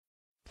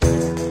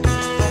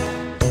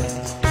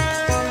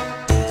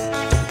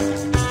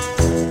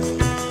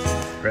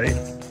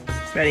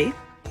Ready?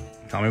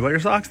 Tell me about your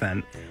socks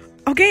then.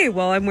 Okay,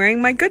 well, I'm wearing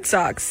my good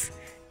socks.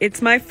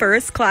 It's my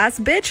first class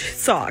bitch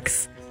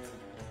socks.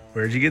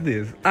 Where'd you get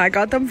these? I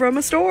got them from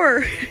a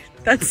store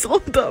that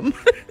sold them.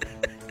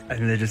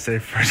 And they just say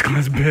first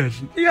class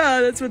bitch.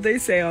 Yeah, that's what they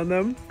say on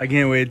them. I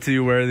can't wait till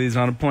you wear these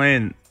on a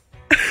plane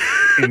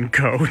in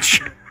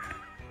coach.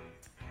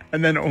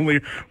 And then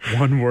only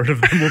one word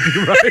of them will be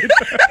right.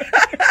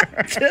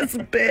 Just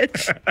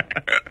bitch.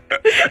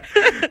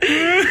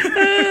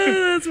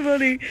 That's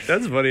funny.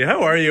 That's funny.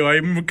 How are you?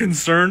 I'm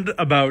concerned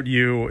about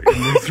you. In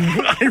this.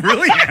 I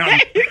really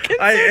am.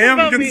 I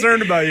am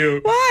concerned about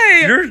you.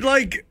 Why? You're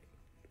like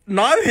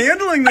not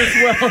handling this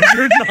well.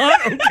 You're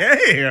not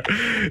okay.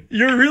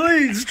 You're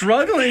really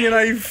struggling, and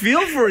I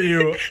feel for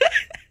you.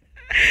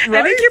 Right?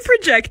 I think you're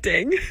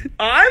projecting.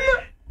 I'm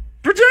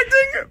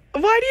projecting?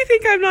 Why do you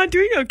think I'm not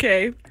doing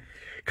okay?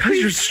 Because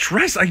you're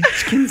stressed. I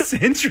can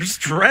sense your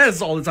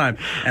stress all the time.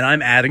 And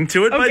I'm adding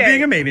to it by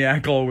being a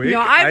maniac all week. No,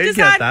 I've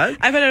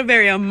had a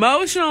very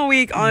emotional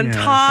week on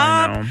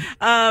top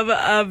of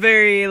a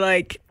very,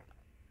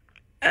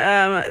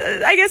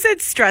 I guess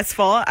it's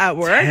stressful at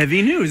work. It's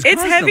heavy news.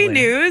 It's heavy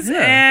news,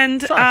 Yeah,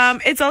 and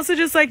it's also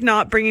just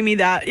not bringing me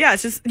that. Yeah,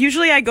 it's just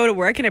usually I go to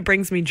work and it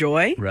brings me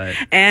joy. Right.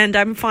 And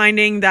I'm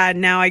finding that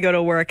now I go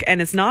to work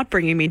and it's not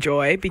bringing me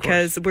joy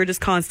because we're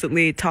just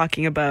constantly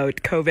talking about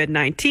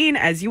COVID-19,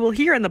 as you will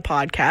hear in the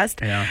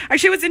podcast. Yeah.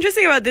 Actually, what's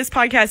interesting about this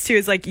podcast too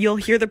is you'll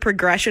hear the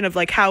progression of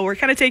how we're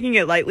kind of taking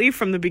it lightly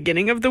from the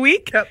beginning of the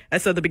week.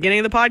 Yep. So the beginning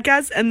of the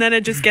podcast, and then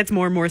it just gets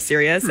more and more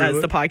serious as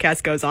the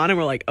podcast goes on, and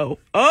we're like, oh,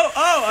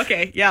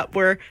 okay, yeah,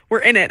 we're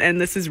in it,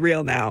 and this is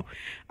real now.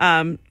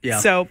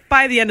 So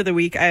by the end of the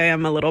week, I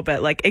am a little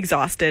bit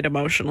exhausted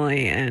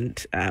emotionally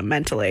and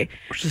mentally,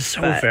 which is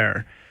so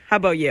fair. How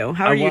about you?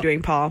 How are you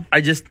doing, Paul?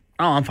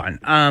 I'm fine.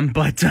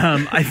 But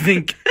I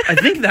think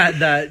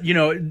that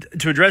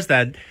to address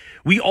that,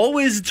 we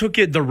always took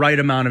it the right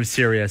amount of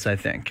serious. I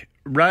think,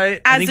 right?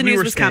 As the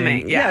news was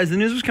coming, as the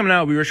news was coming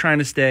out, we were trying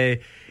to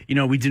stay.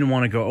 We didn't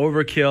want to go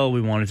overkill.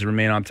 We wanted to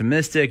remain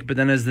optimistic. But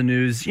then as the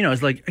news,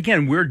 it's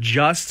again, we're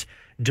just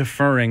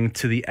deferring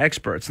to the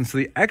experts. And so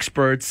the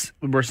experts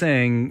were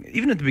saying,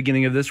 even at the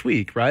beginning of this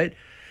week, right,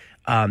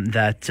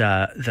 that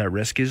the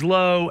risk is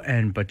low,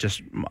 but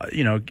just,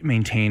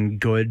 maintain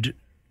good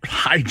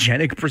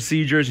hygienic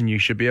procedures and you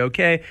should be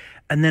okay.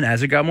 And then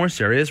as it got more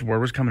serious, word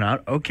was coming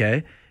out,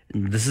 okay,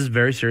 this is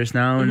very serious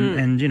now,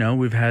 and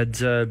we've had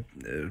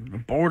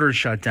borders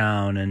shut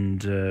down,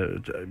 and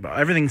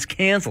everything's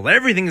canceled.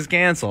 Everything's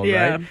canceled,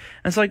 right? And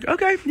it's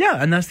okay,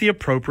 yeah, and that's the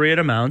appropriate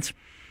amount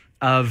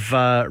of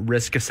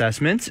risk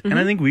assessment, and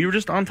I think we were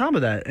just on top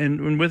of that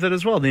and with it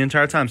as well the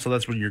entire time. So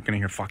that's what you're going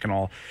to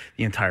hear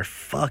the entire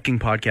fucking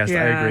podcast.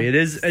 Yeah, I agree. It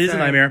is a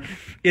nightmare.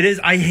 It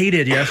is. I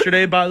hated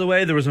yesterday, by the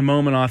way. There was a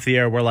moment off the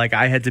air where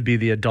I had to be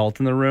the adult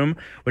in the room,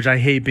 which I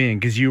hate being,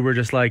 because you were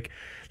just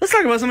let's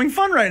talk about something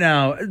fun right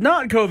now,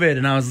 not COVID.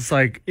 And I was just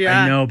I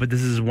know, but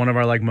this is one of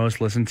our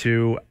most listened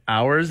to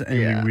hours, and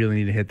we really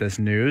need to hit this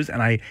news.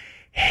 And I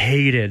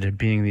hated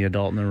being the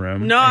adult in the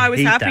room. No, I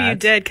was happy you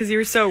did, because you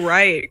were so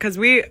right. Because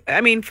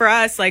for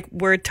us,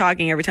 we're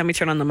talking, every time we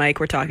turn on the mic,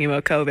 we're talking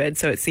about COVID.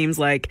 So it seems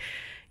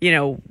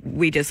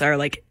we just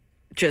are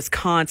just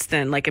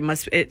constant,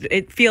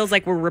 it feels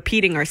like we're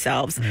repeating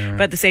ourselves.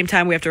 But at the same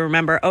time, we have to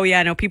remember,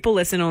 people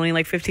listen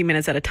only 15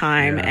 minutes at a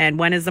time, and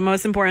when is the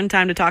most important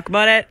time to talk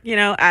about it?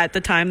 At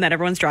the time that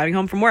everyone's driving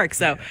home from work.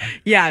 So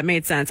it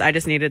made sense. I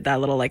just needed that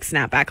little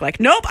snapback,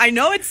 nope, I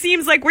know it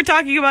seems like we're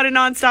talking about it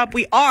nonstop,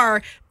 we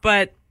are,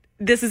 but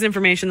this is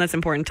information that's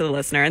important to the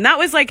listener. And that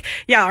was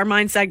our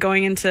mindset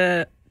going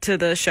into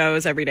the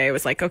shows every day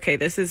was okay,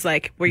 this is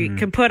we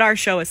can put our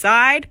show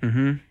aside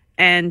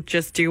and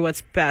just do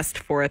what's best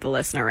for the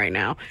listener right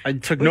now. I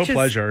took no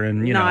pleasure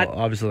in,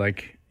 obviously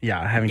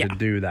having to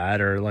do that,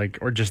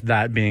 or just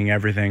that being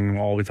everything,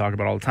 all we talk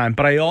about all the time.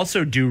 But I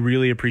also do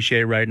really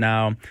appreciate right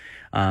now,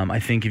 I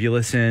think if you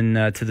listen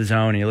to The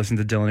Zone and you listen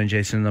to Dylan and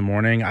Jason in the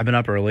morning, I've been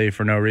up early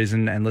for no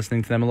reason and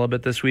listening to them a little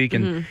bit this week,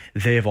 and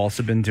they've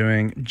also been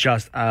doing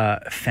just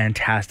a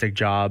fantastic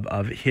job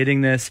of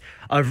hitting this,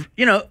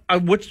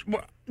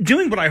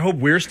 doing what I hope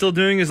we're still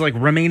doing is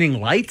remaining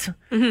light.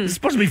 It's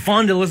supposed to be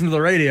fun to listen to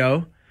the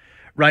radio,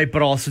 right?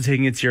 But also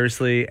taking it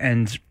seriously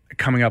and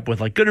coming up with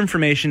good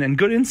information and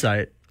good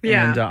insight.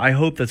 Yeah. And I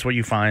hope that's what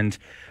you find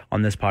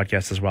on this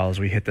podcast as well, as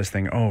we hit this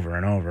thing over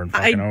and over and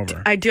fucking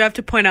over. I do have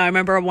to point out, I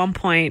remember at one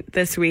point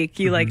this week,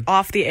 you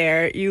off the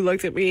air, you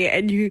looked at me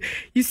and you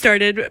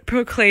started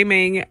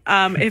proclaiming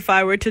if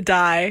I were to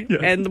die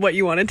and what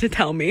you wanted to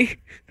tell me.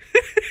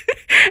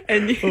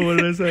 And what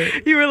did I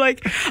say? You were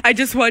I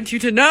just want you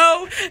to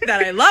know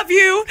that I love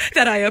you,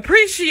 that I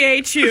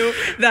appreciate you,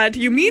 that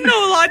you mean a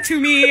lot to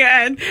me,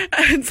 and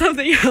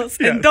something else.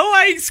 Yeah. And though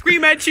I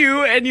scream at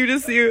you, and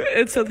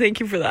and so thank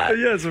you for that.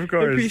 Yes, of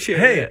course. I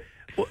appreciate it.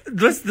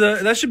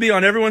 That should be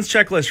on everyone's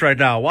checklist right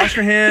now. Wash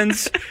your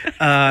hands.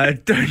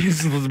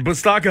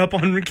 Stock up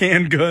on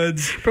canned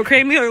goods.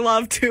 Proclaim your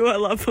love to a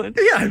loved one.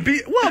 Yeah,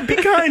 be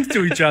kind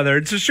to each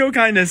other. Just show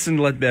kindness and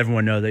let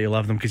everyone know that you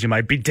love them because you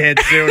might be dead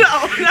soon.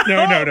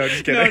 No,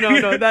 just kidding.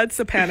 No. That's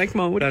a panic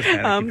mode. That's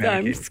panicky.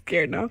 I'm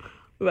scared now.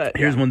 But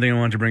here's one thing I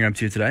wanted to bring up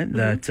to you today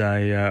that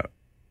I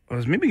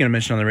was maybe going to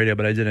mention on the radio,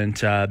 but I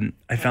didn't.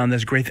 I found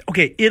this great.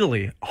 Okay,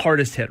 Italy,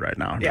 hardest hit right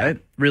now, right?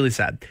 Really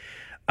sad.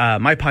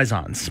 My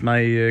paisans,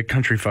 my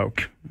country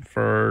folk,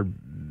 for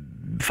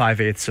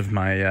 5/8 of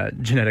my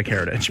genetic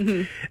heritage,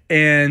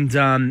 and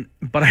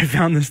but I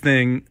found this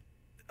thing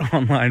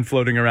online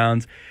floating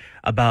around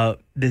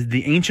about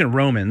the ancient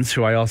Romans,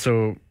 who I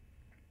also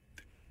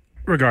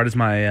regard as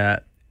my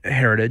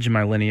heritage and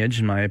my lineage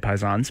and my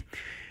paisans.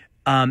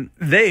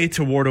 They,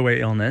 to ward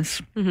away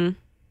illness,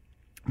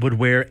 would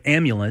wear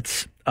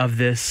amulets of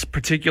this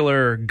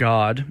particular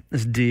god,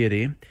 this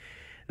deity,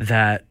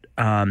 that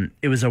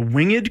it was a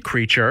winged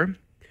creature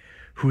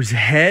whose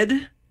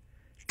head,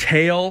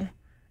 tail,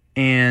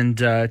 and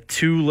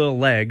 2 little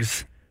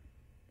legs,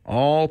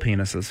 all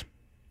penises.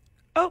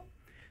 Oh.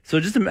 So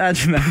just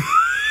imagine that.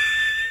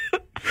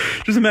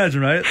 Just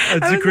imagine, right?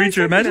 It's a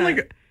creature. Imagine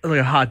like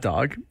a hot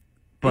dog,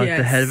 but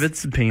the head of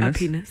it's a penis. A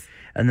penis.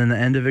 And then the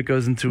end of it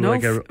goes into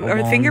like a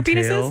long finger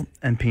tail penises?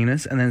 and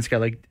penis, and then it's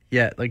got like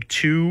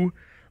 2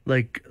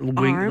 like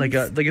wing, arms? like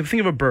a think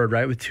of a bird,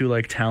 right, with 2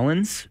 like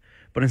talons,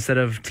 but instead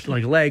of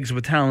like legs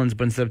with talons,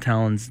 but instead of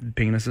talons,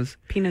 penises.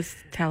 Penis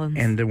talons.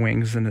 And the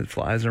wings, and it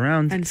flies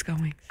around. And skull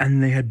wings.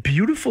 And they had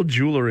beautiful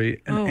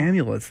jewelry and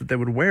amulets that they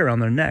would wear on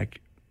their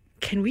neck.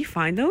 Can we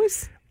find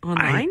those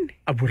online?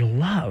 I would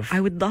love. I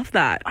would love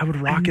that. I would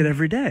rock it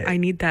every day. I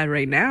need that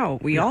right now.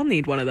 We all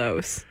need one of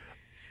those.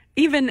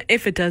 Even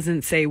if it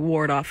doesn't say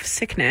ward off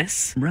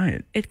sickness,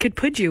 right? It could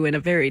put you in a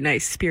very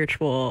nice,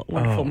 spiritual,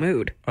 wonderful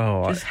mood.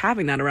 Just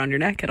having that around your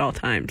neck at all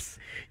times.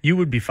 You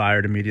would be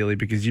fired immediately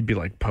because you'd be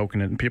like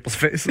poking it in people's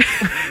faces.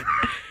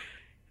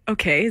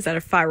 Okay, is that a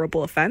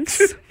fireable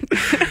offense?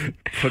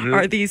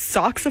 Are these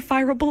socks a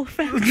fireable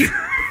offense?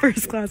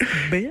 First class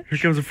bitch. Here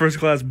comes a first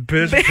class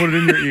bitch. Put it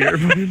in your ear.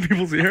 Put it in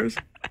people's ears.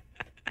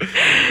 What's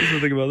the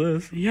thing about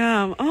this?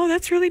 Yeah. Oh,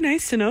 that's really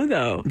nice to know,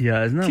 though.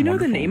 Yeah, isn't that Do you know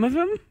wonderful? the name of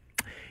him?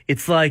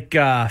 It's like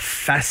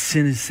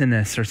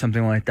fascinus or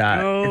something like that.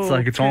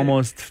 It's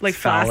almost like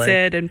phallic.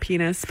 flaccid and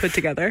penis put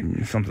together.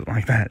 Something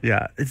like that.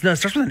 Yeah. It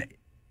starts with an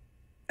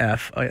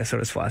F. Oh yeah, so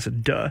does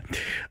flaccid. Duh.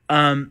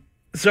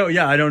 So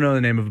yeah, I don't know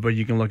the name of it, but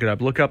you can look it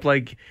up. Look up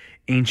like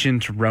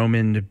ancient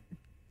Roman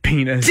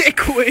penis.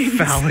 Dick wings.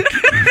 Phallic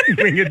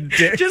winged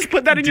dick. Just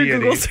put that in your deity.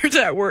 Google search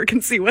at work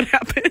and see what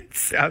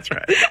happens. That's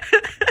right.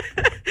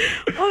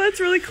 Oh,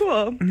 that's really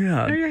cool.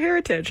 Yeah. Know your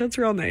heritage. That's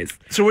real nice.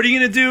 So what are you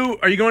going to do?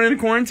 Are you going into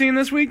quarantine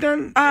this week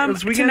then?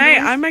 Tonight,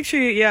 I'm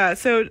actually,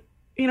 so,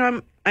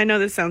 I know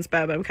this sounds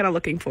bad, but I'm kind of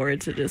looking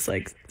forward to just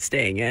like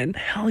staying in.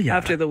 Hell yeah.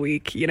 After the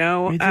week, Me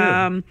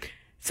too.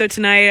 So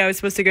tonight I was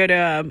supposed to go to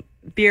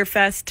a beer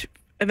fest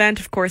event.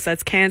 Of course,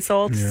 that's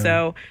canceled. Yeah.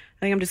 So I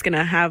think I'm just going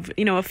to have,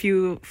 a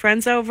few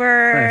friends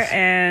over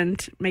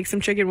and make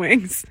some chicken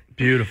wings.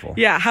 Beautiful.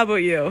 Yeah. How about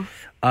you?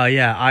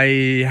 Yeah,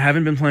 I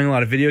haven't been playing a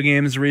lot of video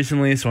games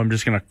recently, so I'm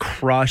just going to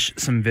crush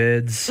some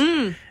vids,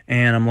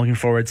 and I'm looking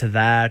forward to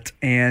that.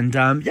 And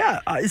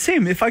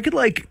same. If I could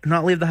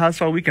not leave the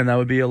house all weekend, that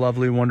would be a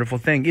lovely, wonderful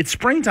thing. It's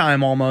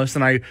springtime almost,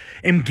 and I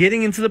am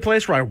getting into the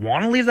place where I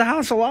want to leave the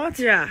house a lot.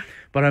 Yeah.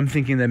 But I'm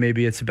thinking that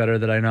maybe it's better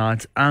that I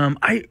not.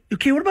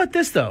 Okay, what about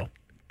this, though?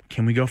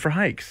 Can we go for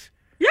hikes?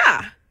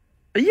 Yeah.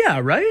 Yeah,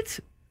 right?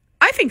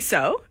 I think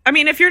so. I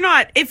mean, if you're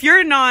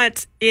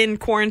not in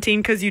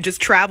quarantine because you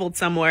just traveled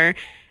somewhere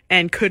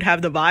and could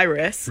have the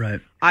virus, right?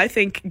 I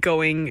think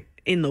going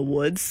in the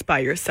woods by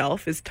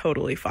yourself is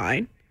totally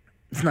fine.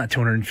 It's not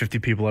 250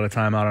 people at a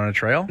time out on a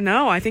trail.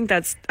 No, I think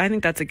that's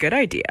a good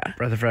idea.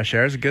 Breath of fresh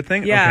air is a good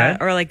thing. Yeah,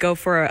 okay. Or go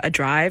for a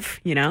drive.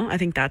 I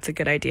think that's a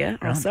good idea.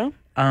 Also.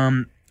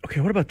 Okay.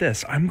 What about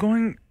this? I'm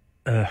going.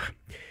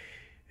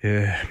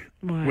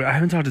 What? I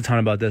haven't talked a ton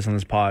about this on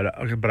this pod,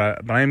 but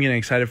I am getting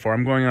excited for.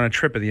 I'm going on a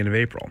trip at the end of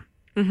April.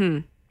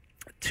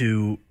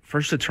 To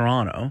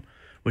Toronto,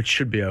 which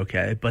should be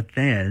okay, but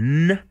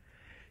then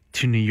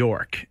to New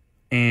York.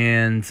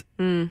 And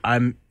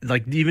I'm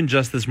even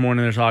just this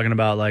morning they're talking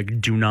about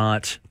do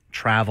not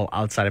travel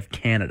outside of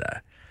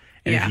Canada.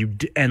 And if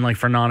you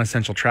for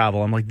non-essential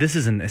travel, I'm like, this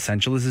isn't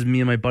essential. This is me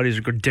and my buddies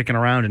are dicking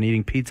around and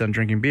eating pizza and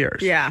drinking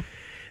beers. Yeah.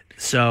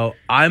 So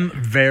I'm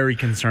very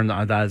concerned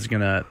that is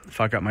going to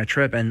fuck up my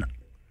trip. And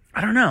I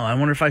don't know. I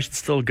wonder if I should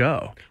still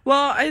go.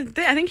 Well, I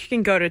think you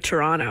can go to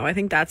Toronto. I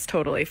think that's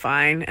totally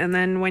fine. And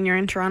then when you're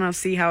in Toronto,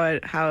 see how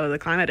the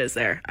climate is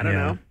there. I don't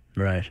know.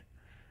 Right.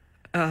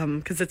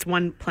 Because it's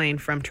one plane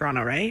from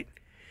Toronto, right?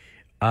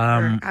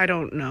 I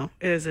don't know.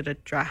 Is it a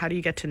drive? How do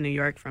you get to New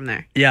York from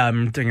there? Yeah,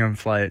 I'm taking a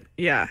flight.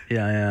 Yeah.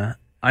 Yeah.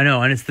 I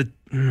know. And it's and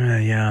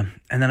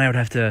then I would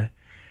have to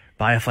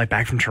buy a flight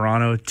back from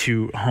Toronto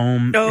to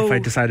home if I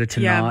decided to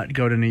not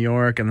go to New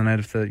York, and then I'd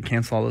have to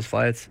cancel all those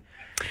flights.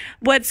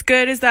 What's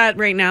good is that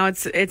right now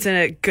it's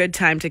a good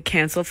time to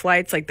cancel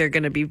flights. Like they're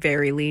going to be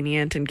very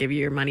lenient and give you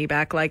your money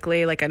back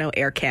likely. Like I know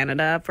Air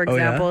Canada, for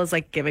example, is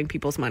like giving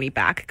people's money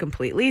back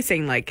completely,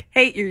 saying like,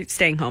 hey, you're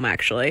staying home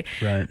actually.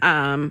 Right.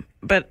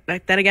 But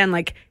like, then again,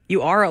 like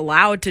you are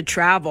allowed to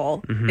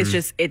travel. Mm-hmm. It's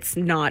just it's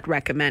not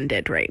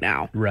recommended right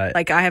now. Right.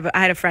 Like I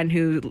had a friend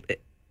who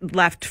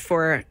left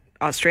for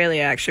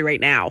Australia actually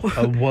right now.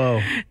 Oh,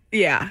 whoa.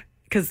 Yeah,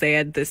 because they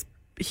had this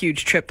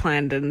huge trip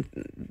planned and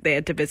they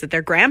had to visit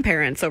their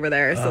grandparents over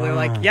there. So they're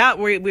like, yeah,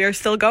 we are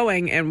still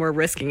going and we're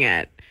risking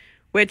it,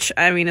 which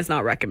I mean is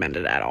not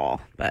recommended at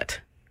all. But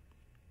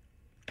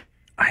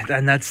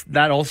and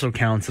that also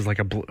counts as like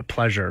a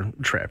pleasure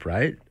trip,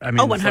 right? I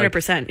mean,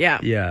 100%. Yeah.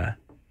 Yeah.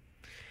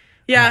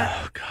 Yeah.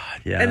 Oh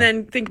God. Yeah. And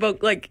then think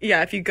about like,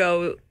 yeah, if you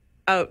go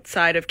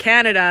outside of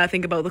Canada,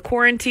 think about the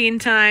quarantine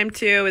time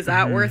too. Is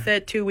that worth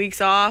it? 2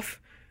 weeks off?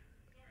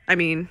 I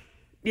mean,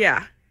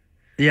 yeah.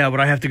 Yeah,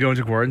 would I have to go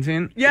into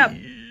quarantine? Yeah.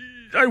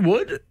 I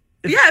would.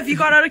 If you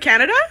got out of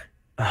Canada?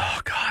 Oh,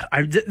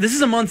 God. This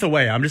is a month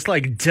away. I'm just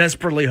like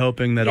desperately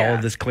hoping that all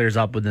of this clears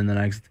up within the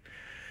next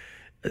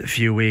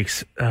few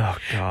weeks. Oh,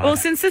 God. Well,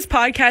 since this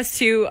podcast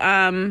too,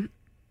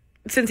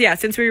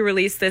 since we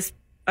released this,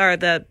 or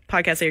the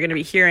podcast that you're going to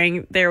be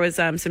hearing, there was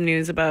some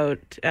news about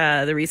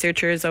the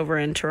researchers over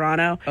in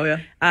Toronto. Oh,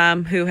 yeah.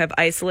 Who have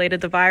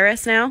isolated the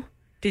virus now.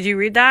 Did you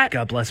read that?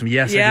 God bless him.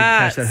 Yes, yeah, I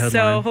did catch that headline.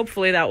 So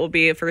hopefully that will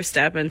be a first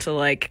step into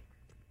like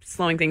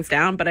slowing things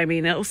down. But I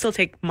mean, it will still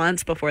take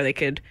months before they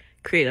could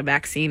create a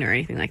vaccine or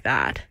anything like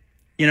that.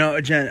 You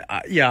know, Jen,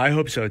 yeah, I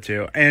hope so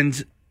too.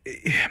 And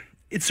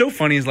it's so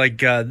funny is like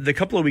the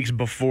couple of weeks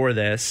before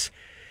this,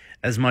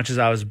 as much as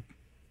I was,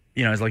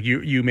 you know, it's like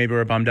you maybe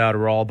were bummed out or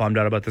we're all bummed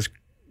out about this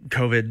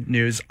COVID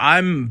news.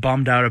 I'm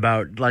bummed out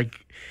about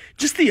like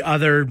just the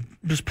other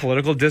just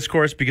political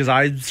discourse because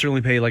I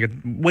certainly pay like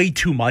way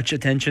too much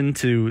attention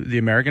to the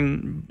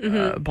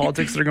American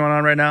politics that are going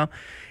on right now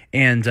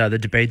and the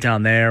debate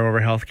down there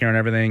over healthcare and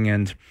everything.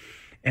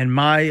 And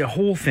my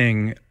whole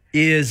thing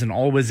is and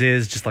always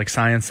is just like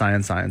science.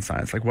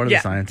 Like what do the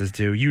scientists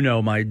do? You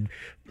know, my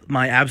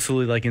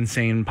absolutely like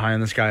insane pie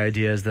in the sky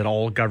idea is that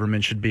all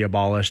government should be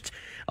abolished.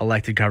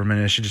 Elected government,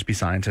 and it should just be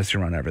scientists who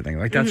run everything.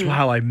 Like that's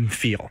how I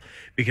feel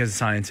because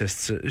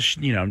scientists,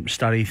 you know,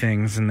 study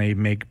things and they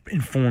make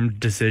informed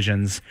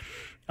decisions,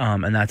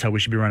 and that's how we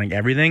should be running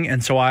everything.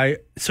 And so I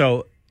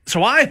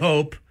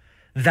hope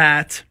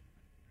that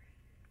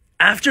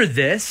after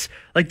this,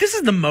 like this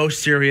is the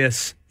most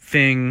serious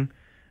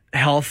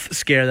health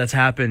scare that's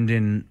happened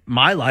in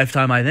my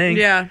lifetime. I think.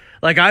 Yeah.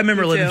 Like I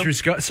remember living through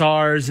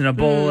SARS and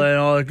Ebola and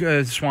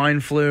all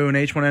swine flu and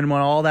H1N1,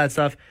 all that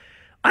stuff.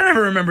 I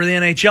never remember the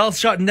NHL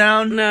shutting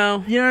down.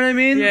 No. You know what I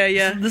mean?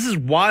 Yeah. This is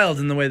wild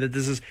in the way that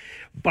this is.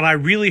 But I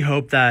really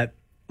hope that,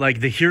 like,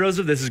 the heroes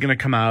of this is going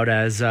to come out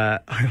as, and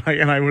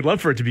I would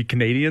love for it to be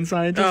Canadian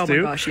scientists, too.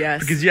 Oh, my gosh,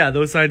 yes. Because,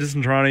 those scientists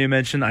in Toronto you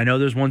mentioned, I know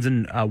there's ones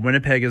in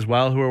Winnipeg as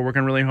well who are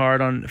working really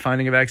hard on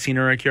finding a vaccine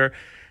or a cure.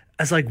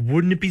 I was like,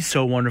 wouldn't it be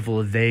so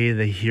wonderful if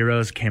the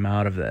heroes, came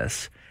out of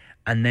this?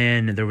 And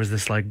then there was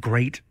this, like,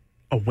 great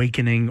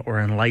awakening or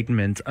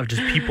enlightenment of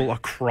just people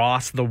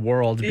across the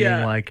world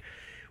being like,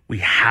 we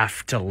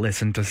have to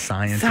listen to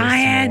scientists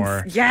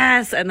more.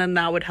 Yes. And then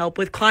that would help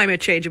with climate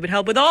change. It would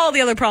help with all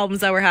the other problems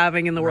that we're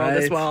having in the world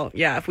as well.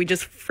 Yeah. If we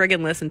just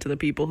friggin' listen to the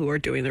people who are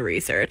doing the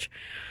research.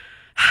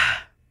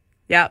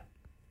 Yeah.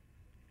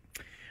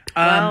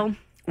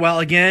 Well,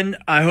 again,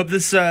 I hope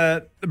this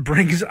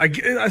brings.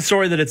 I'm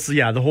sorry that it's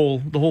the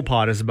whole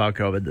pod is about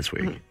COVID this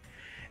week.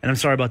 And I'm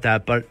sorry about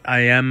that, but I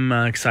am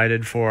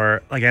excited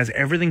for, like, as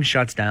everything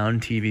shuts down,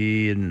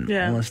 TV and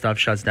all this stuff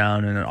shuts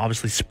down, and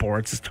obviously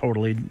sports is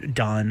totally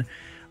done.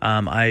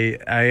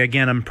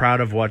 I'm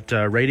proud of what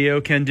radio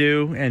can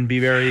do and be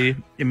very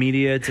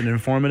immediate and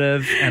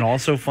informative and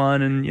also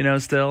fun and, you know,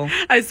 still.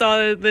 I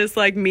saw this,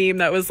 like, meme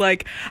that was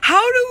like,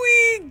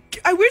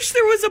 I wish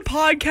there was a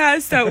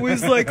podcast that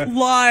was, like,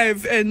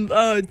 live and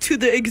to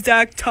the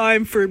exact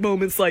time for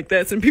moments like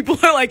this. And people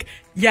are like,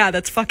 yeah,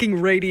 that's fucking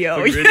radio.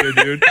 Radio,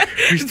 dude.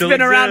 It's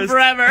been around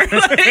forever.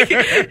 Like,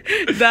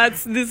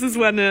 this is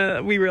when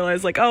we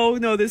realized, like, oh,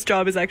 no, this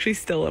job is actually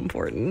still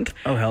important.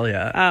 Oh, hell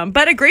yeah.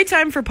 But a great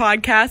time for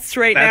podcasts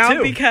right That now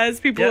too. because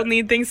people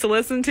need things to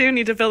listen to,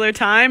 need to fill their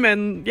time.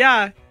 And,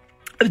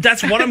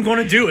 That's what I'm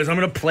going to do is I'm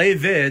going to play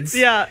vids.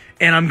 Yeah.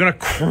 And I'm going to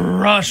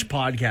crush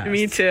podcasts.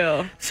 Me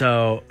too.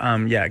 So,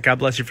 God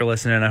bless you for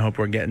listening. I hope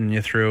we're getting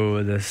you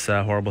through this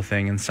horrible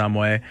thing in some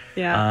way.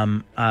 Yeah.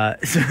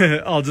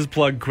 I'll just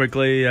plug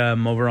quickly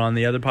over on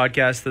the other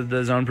podcast that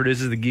the Zone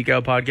produces, the Geek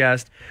Out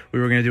podcast. We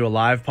were going to do a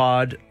live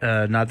pod,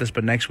 not this,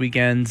 but next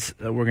weekend.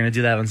 We're going to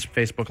do that on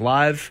Facebook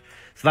Live.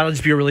 So that'll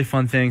just be a really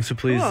fun thing. So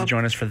please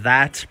join us for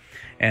that.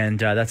 And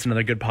that's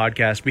another good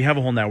podcast. We have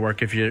a whole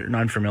network, if you're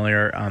not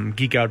familiar.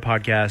 Geek Out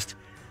Podcast.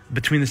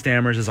 Between the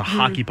Stammers is a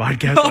hockey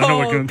podcast. I don't know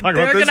what we're going to talk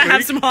about this week. They're going to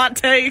have some hot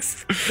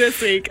takes this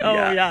week. Oh,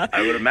 yeah.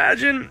 I would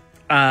imagine.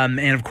 And,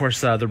 of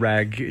course, The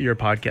Rag, your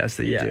podcast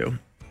that you do.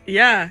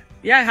 Yeah.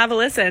 Have a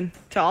listen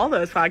to all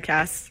those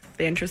podcasts.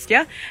 They interest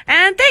you.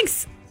 And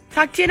thanks.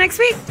 Talk to you next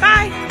week.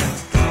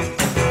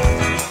 Bye.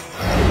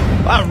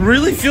 Wow, it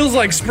really feels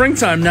like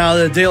springtime now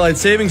that daylight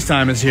savings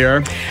time is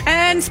here.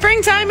 And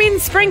springtime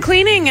means spring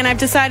cleaning, and I've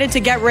decided to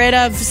get rid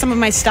of some of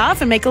my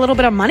stuff and make a little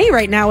bit of money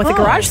right now with a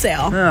garage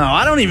sale. No,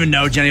 I don't even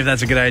know, Jenny, if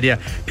that's a good idea.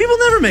 People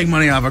never make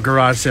money off of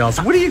garage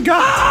sales. What do you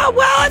got?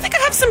 Well, I think I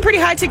have some pretty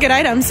high-ticket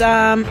items.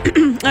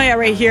 Oh, yeah,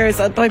 right here is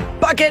a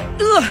bucket.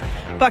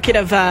 Bucket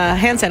of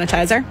hand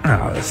sanitizer.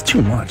 Oh, that's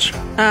too much.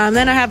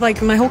 Then I have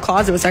my whole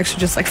closet was actually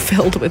just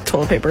filled with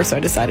toilet paper, so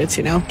I decided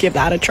to give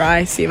that a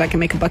try, see if I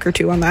can make a buck or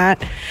two on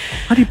that.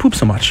 How do you poop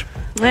so much?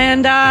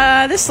 And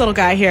this little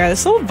guy here,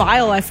 this little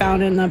vial I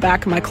found in the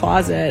back of my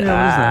closet.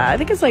 Yeah, what is that? I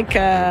think it's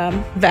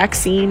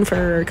vaccine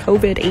for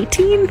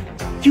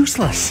COVID-19.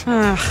 Useless.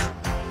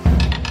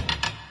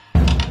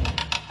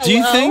 Do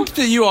you think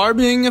that you are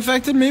being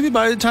affected maybe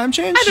by the time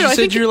change? I don't know. You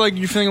said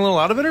you're feeling a little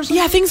out of it or something?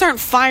 Yeah, things aren't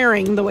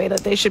firing the way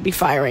that they should be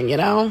firing,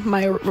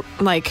 My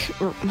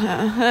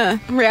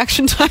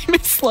reaction time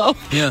is slow.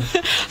 Yeah.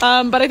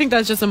 But I think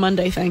that's just a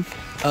Monday thing.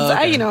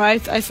 Okay.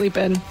 I sleep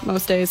in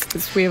most days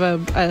because we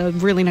have a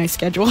really nice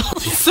schedule,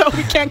 so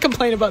we can't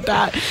complain about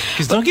that.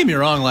 Because don't get me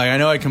wrong, I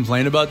know I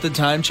complain about the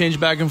time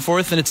change back and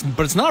forth,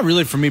 but it's not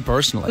really for me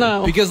personally.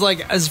 No. Because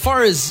as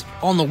far as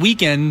on the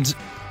weekend,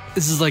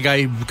 this is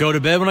I go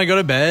to bed when I go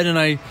to bed, and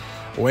I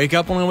wake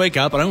up when I wake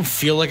up. I don't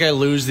feel like I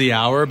lose the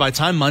hour. By the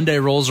time Monday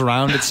rolls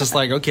around, it's just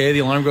okay, the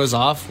alarm goes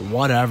off,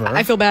 whatever.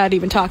 I feel bad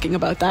even talking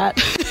about that.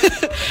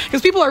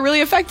 Because people are really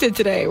affected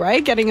today,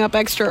 right? Getting up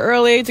extra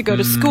early to go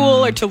to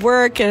school or to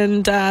work.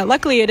 And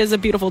luckily, it is a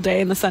beautiful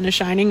day and the sun is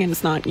shining and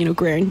it's not,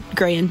 gray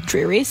and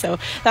dreary. So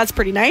that's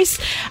pretty nice.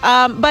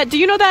 But do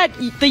you know that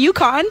the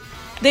Yukon,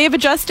 they have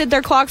adjusted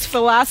their clocks for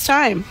the last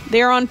time.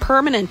 They are on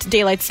permanent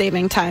daylight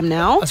saving time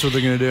now. That's what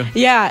they're going to do.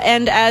 Yeah,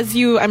 and as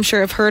you, I'm sure,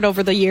 have heard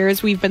over the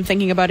years, we've been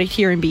thinking about it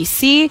here in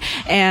BC,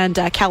 and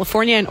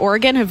California and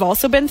Oregon have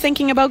also been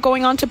thinking about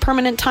going on to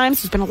permanent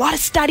times. There's been a lot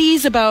of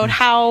studies about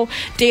how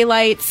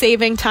daylight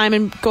saving time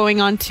and going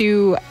on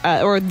to,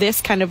 or this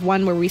kind of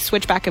one where we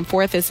switch back and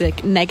forth is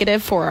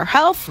negative for our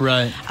health.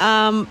 Right.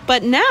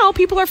 But now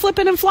people are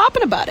flipping and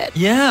flopping about it.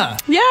 Yeah.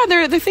 Yeah,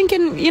 they're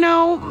thinking,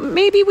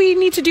 maybe we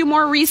need to do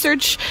more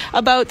research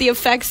about the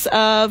effects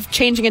of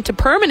changing it to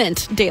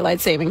permanent daylight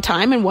saving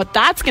time and what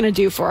that's going to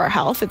do for our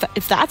health,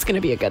 if that's going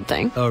to be a good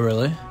thing. Oh,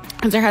 really?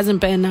 Because there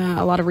hasn't been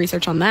a lot of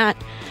research on that.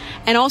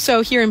 And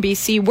also here in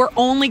BC, we're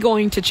only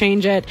going to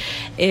change it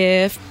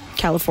if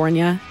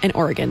California and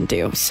Oregon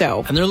do.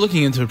 So, and they're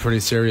looking into it pretty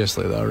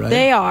seriously, though, right?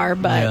 They are,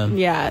 but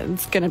yeah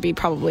it's going to be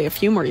probably a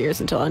few more years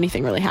until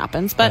anything really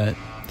happens. But right.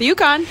 The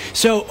Yukon.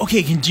 So,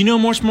 okay, do you know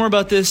much more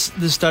about this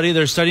study?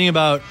 They're studying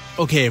about,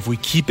 if we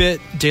keep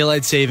it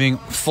daylight saving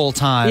full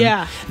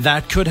time,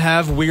 that could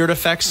have weird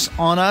effects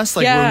on us,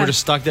 when we're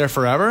just stuck there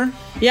forever?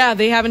 Yeah,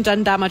 they haven't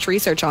done that much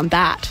research on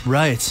that.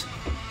 Right.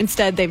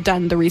 Instead, they've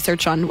done the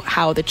research on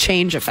how the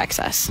change affects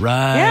us.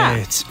 Right.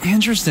 Yeah.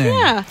 Interesting.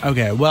 Yeah.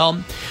 Okay, well,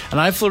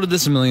 and I've floated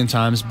this a million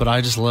times, but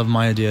I just love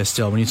my idea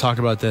still. When you talk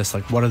about this,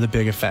 what are the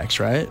big effects,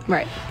 right?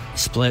 Right.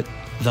 Split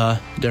the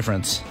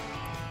difference.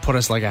 Put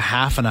us a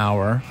half an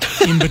hour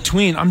in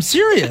between. I'm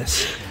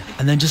serious.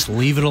 And then just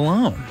leave it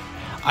alone.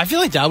 I feel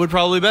like that would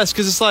probably be best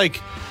because it's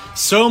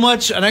so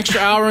much an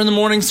extra hour in the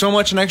morning, so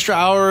much an extra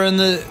hour in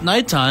the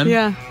nighttime.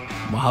 Yeah.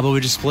 Well, how about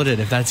we just split it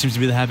if that seems to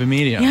be the happy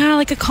medium? Yeah,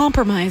 like a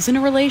compromise in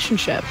a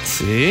relationship.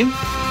 See?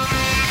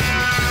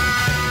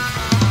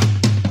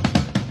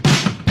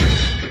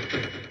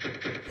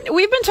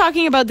 We've been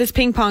talking about this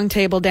ping pong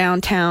table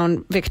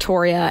downtown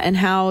Victoria and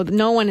how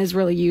no one is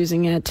really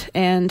using it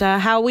and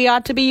how we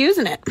ought to be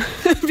using it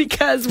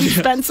because we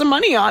spent some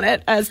money on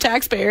it as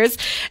taxpayers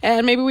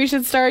and maybe we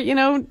should start,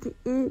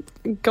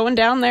 going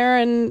down there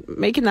and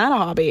making that a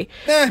hobby.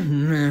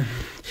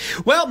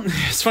 Well,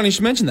 it's funny you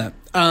should mention that.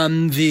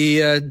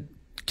 The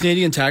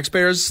Canadian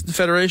Taxpayers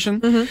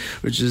Federation,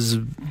 which is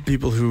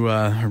people who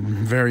are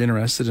very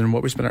interested in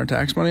what we spend our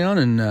tax money on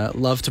and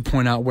love to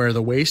point out where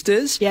the waste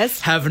is,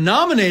 have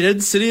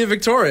nominated City of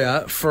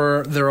Victoria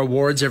for their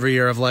awards every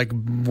year of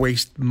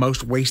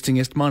most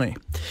wastingest money.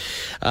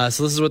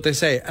 So this is what they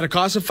say. At a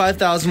cost of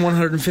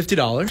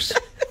 $5,150,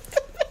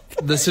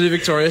 the City of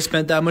Victoria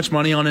spent that much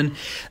money on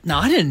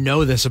now I didn't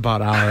know this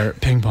about our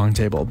ping pong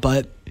table,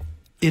 but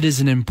it is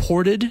an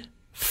imported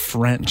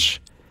French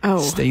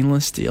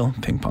stainless steel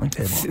ping pong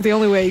table. It's the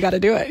only way you got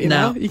to do it, you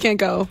know? You can't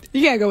go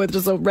with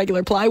just a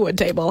regular plywood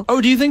table.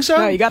 Oh, do you think so?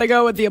 No, you got to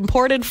go with the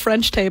imported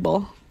French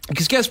table.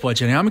 Because guess what,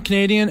 Jenny? I'm a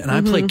Canadian, and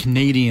I play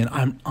Canadian.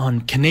 I'm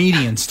on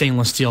Canadian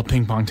stainless steel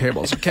ping pong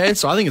tables, okay?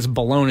 So I think it's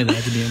baloney that it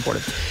had to be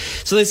imported.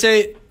 So they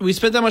say, we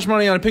spent that much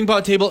money on a ping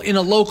pong table in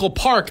a local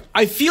park.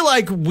 I feel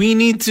like we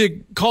need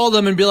to call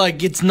them and be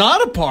like, it's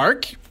not a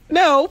park.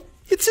 No.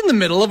 It's in the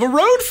middle of a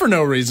road for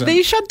no reason.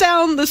 They shut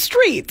down the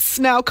streets.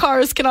 Now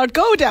cars cannot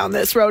go down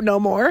this road no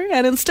more,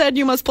 and instead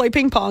you must play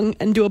ping pong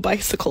and do a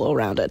bicycle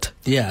around it.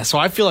 Yeah, so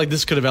I feel like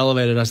this could have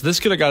elevated us. This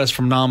could have got us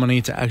from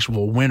nominee to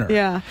actual winner.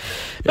 Yeah.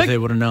 If they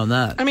would have known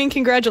that. I mean,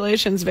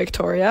 congratulations,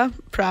 Victoria.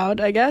 Proud,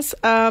 I guess.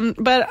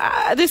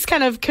 But this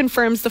kind of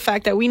confirms the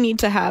fact that we need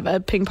to have a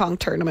ping pong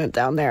tournament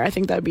down there. I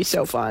think that would be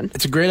so fun.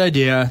 It's a great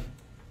idea.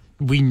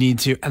 we need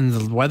to, and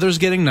the weather's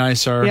getting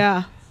nicer.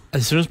 Yeah.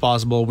 As soon as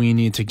possible, we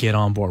need to get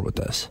on board with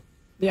this.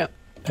 Yep.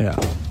 Yeah.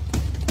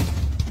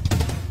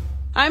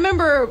 I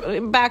remember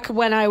back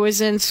when I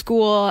was in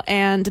school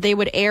and they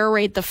would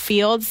aerate the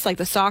fields, like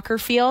the soccer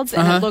fields,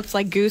 and it looked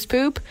like goose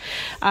poop.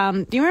 Do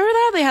you remember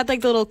that? They had like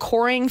the little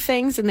coring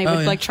things and they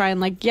would like try and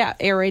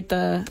aerate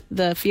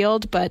the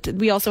field. But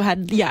we also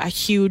had, a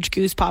huge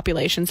goose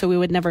population. So we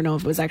would never know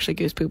if it was actually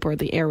goose poop or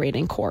the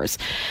aerating cores.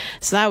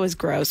 So that was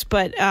gross.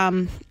 But,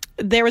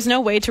 there was no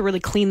way to really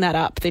clean that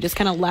up. They just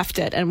kind of left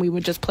it, and we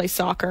would just play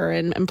soccer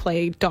and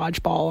play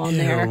dodgeball on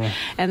there,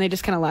 and they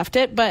just kind of left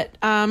it. But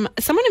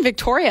someone in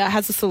Victoria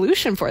has a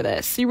solution for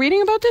this. You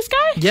reading about this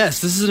guy?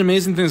 Yes, this is an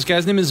amazing thing. This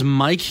guy's name is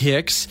Mike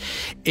Hicks,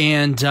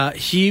 and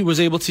he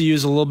was able to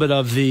use a little bit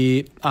of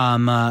the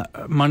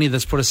money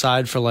that's put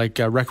aside for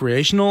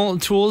recreational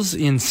tools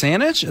in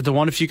Saanich at the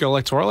Wandafuka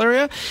electoral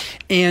area,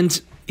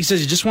 and he says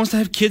he just wants to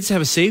have kids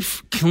have a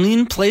safe,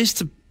 clean place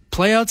to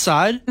play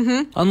outside,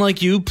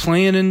 unlike you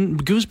playing in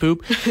goose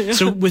poop.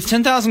 So with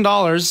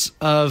 $10,000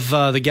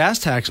 of the gas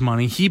tax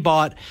money, he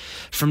bought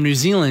from New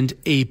Zealand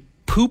a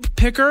poop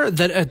picker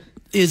that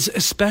is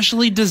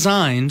especially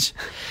designed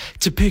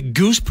to pick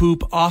goose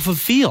poop off of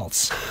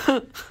fields.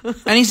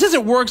 And he says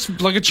it works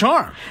like a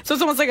charm. So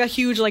it's almost like a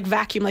huge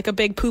vacuum, like a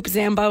big poop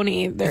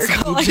Zamboni. They're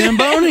calling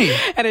Zamboni.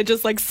 It. And it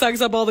just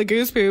sucks up all the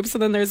goose poops,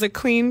 and then there's a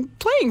clean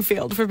playing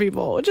field for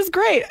people, which is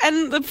great.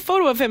 And the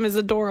photo of him is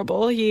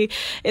adorable. He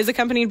is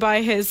accompanied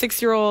by his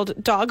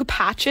 6-year-old dog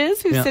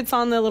Patches, who sits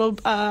on the little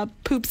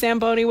poop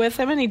Zamboni with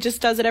him, and he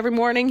just does it every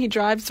morning. He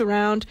drives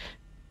around,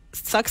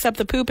 sucks up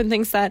the poop, and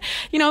thinks that,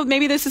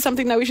 maybe this is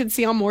something that we should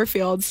see on more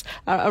fields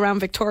around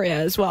Victoria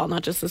as well,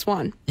 not just this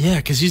one. Yeah,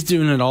 because he's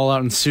doing it all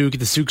out in Souk.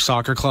 The Souk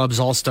Soccer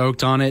Club's all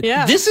stoked on it.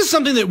 Yeah. This is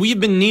something that we've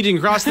been needing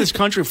across this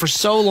country for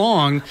so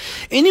long.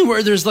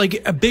 Anywhere there's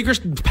a bigger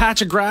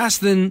patch of grass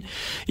than,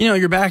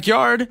 your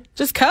backyard.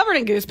 Just covered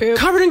in goose poop.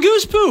 Covered in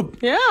goose poop.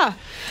 Yeah.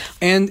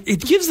 And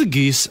it gives the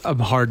geese a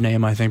hard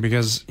name, I think,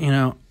 because,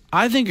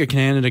 I think a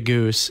Canada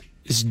goose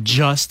is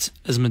just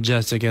as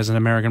majestic as an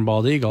American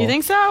bald eagle. You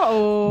think so?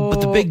 Oh.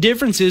 But the big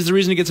difference is, the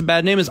reason it gets a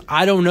bad name is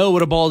I don't know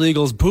what a bald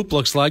eagle's poop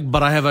looks like,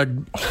 but I have a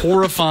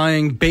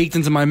horrifying, baked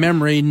into my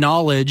memory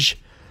knowledge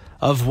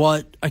of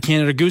what a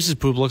Canada goose's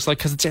poop looks like,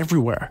 because it's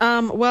everywhere.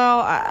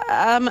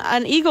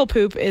 An eagle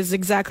poop is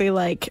exactly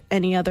like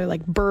any other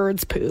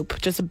bird's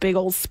poop, just a big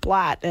old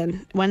splat,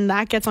 and when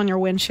that gets on your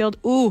windshield,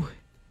 ooh,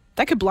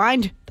 that could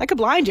blind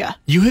you.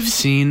 You have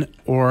seen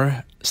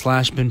or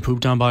been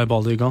pooped on by a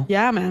bald eagle?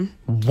 Yeah, man.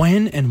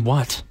 When and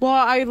what? Well,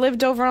 I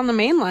lived over on the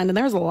mainland, and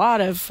there was a lot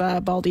of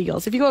bald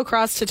eagles. If you go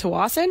across to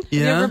Tawasin, have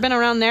you ever been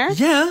around there?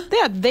 Yeah.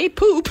 Yeah, they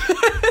poop.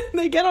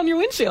 They get on your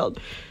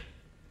windshield.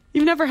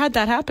 You've never had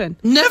that happen?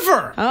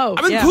 Never. Oh,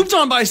 I've been pooped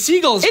on by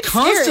seagulls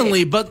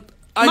constantly, scary. But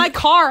my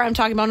car, I'm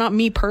talking about, not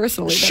me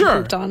personally.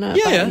 Sure. Pooped on by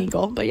an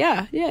eagle, but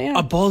yeah.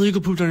 A bald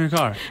eagle pooped on your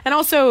car. And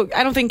also,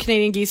 I don't think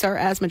Canadian geese are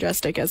as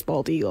majestic as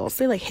bald eagles.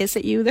 They hiss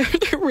at you. They're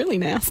really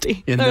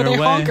nasty. They're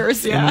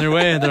honkers. Yeah. In their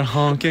way, they're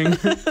honking.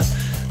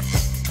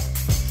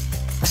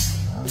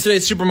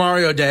 Today's Super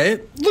Mario Day.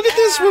 Look at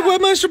this.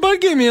 Webmaster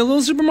Bud gave me a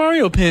little Super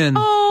Mario pin.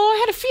 Oh, I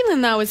had a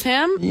feeling that was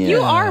him. Yeah.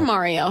 You are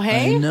Mario,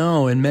 hey? I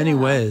know. In many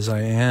ways, I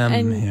am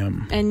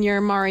him. And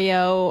you're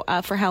Mario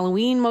for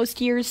Halloween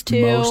most years,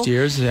 too. Most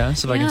years,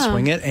 yes, if I can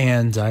swing it.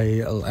 And I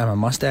am a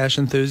mustache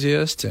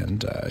enthusiast,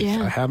 and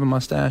I have a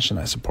mustache, and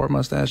I support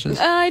mustaches.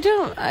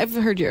 I've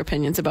heard your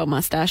opinions about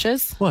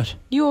mustaches. What?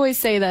 You always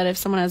say that if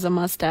someone has a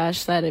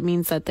mustache, that it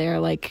means that they're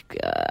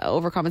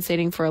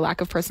overcompensating for a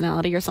lack of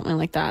personality or something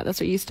like that. That's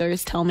what you used to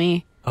always tell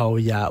me. Oh,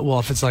 yeah. Well,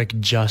 if it's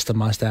just a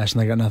mustache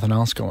and they got nothing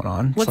else going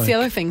on. What's the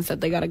other things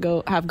that they got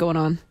to have going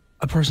on?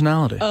 A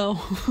personality. Oh.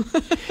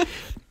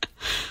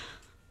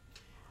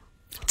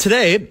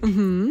 Today,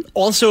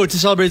 also to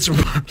celebrate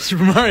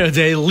Super Mario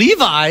Day,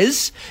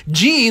 Levi's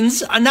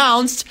Jeans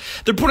announced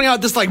they're putting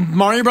out this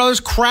Mario Brothers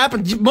crap,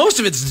 and most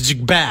of it's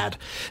just bad.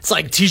 It's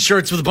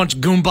t-shirts with a bunch of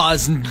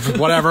Goombas and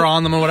whatever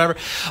on them or whatever.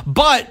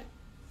 But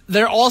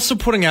they're also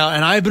putting out,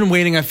 and I've been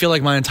waiting, I feel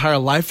like my entire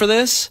life for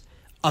this,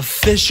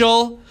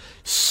 official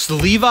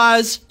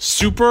Levi's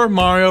Super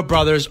Mario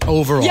Brothers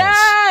overalls.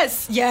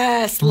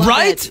 Yes, love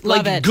it.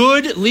 Love it.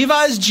 Good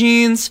Levi's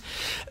jeans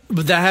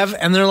that have,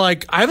 and they're I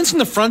haven't seen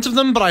the front of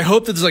them, but I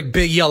hope that there's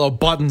big yellow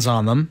buttons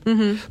on them.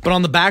 Mm-hmm. But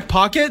on the back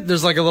pocket,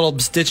 there's a little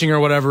stitching or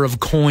whatever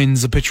of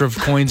coins, a picture of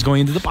coins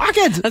going into the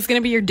pocket. That's going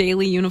to be your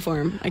daily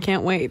uniform. I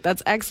can't wait.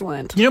 That's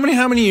excellent. You know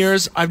how many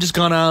years I've just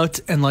gone out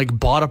and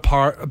bought a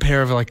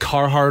pair of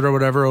Carhartt or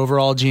whatever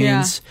overall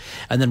jeans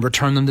and then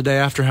returned them the day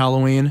after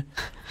Halloween?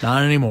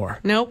 Not anymore.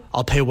 Nope.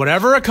 I'll pay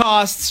whatever it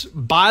costs,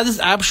 buy this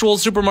actual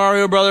Super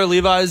Mario Brother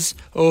Levi's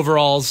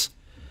overalls,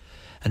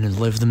 and then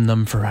live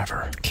them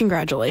forever.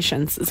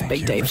 Congratulations. It's a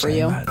big day for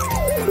you.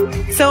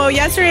 So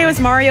yesterday was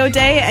Mario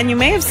Day, and you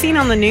may have seen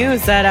on the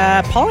news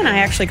that Paul and I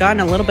actually got in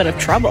a little bit of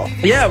trouble.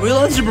 Yeah, we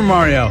love Super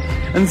Mario.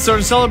 And so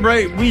to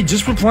celebrate, we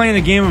just were playing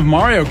a game of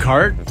Mario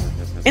Kart.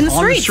 In the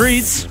on the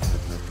streets.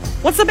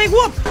 What's the big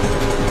whoop?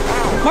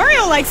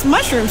 Mario likes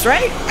mushrooms,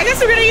 right? I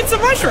guess we're going to eat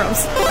some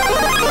mushrooms.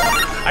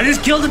 I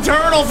just killed a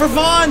turtle for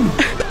fun.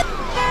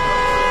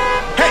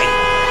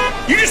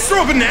 Hey, you just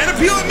throw a banana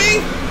peel at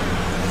me?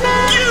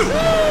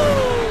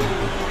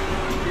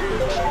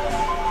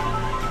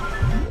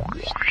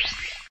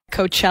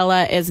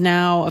 Coachella is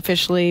now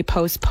officially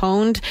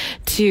postponed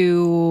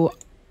to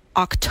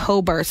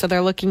October. So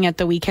they're looking at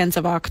the weekends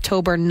of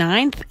October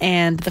 9th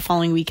and the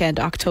following weekend,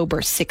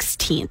 October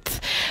 16th,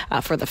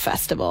 for the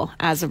festival.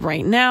 As of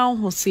right now,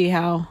 we'll see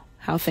how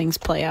things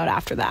play out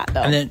after that,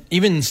 though. And then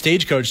even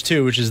Stagecoach,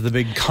 too, which is the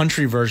big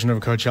country version of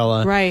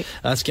Coachella. Right.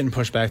 That's getting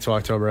pushed back to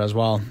October as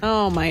well.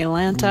 Oh, my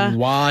Atlanta.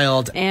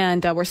 Wild.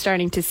 And we're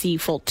starting to see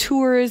full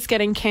tours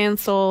getting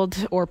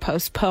canceled or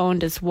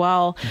postponed as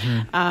well.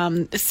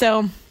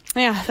 So...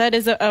 yeah, that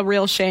is a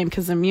real shame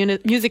because the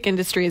music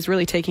industry is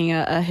really taking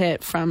a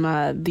hit from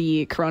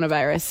the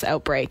coronavirus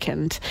outbreak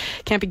and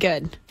can't be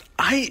good.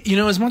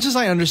 As much as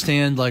I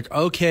understand, like,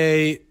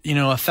 okay,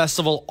 a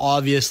festival,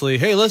 obviously,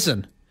 hey,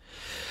 listen,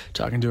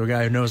 talking to a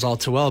guy who knows all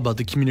too well about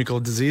the communicable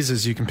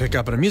diseases you can pick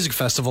up at a music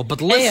festival, but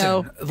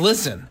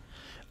listen.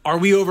 Are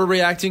we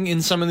overreacting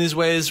in some of these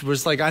ways? Where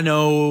it's like, I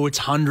know it's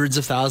hundreds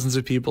of thousands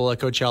of people at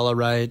Coachella,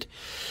 right?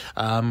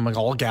 Like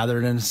all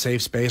gathered in a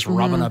safe space,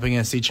 rubbing up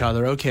against each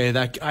other. Okay,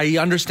 that I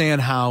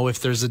understand how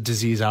if there's a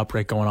disease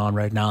outbreak going on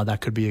right now,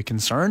 that could be a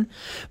concern.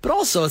 But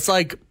also, it's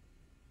like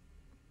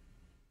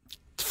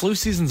flu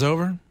season's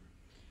over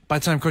by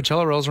the time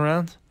Coachella rolls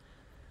around,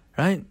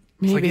 right?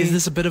 It's like, is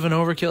this a bit of an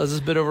overkill? Is this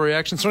a bit of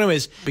overreaction? So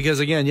anyways,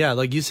 because again, yeah,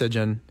 like you said,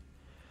 Jen,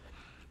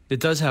 it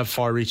does have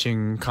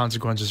far-reaching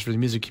consequences for the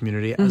music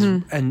community.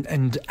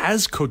 And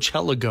as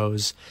Coachella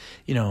goes,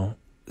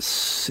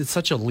 it's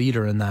such a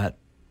leader in that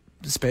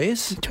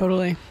space.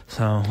 Totally.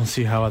 So we'll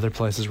see how other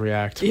places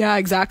react. Yeah,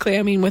 exactly.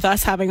 I mean, with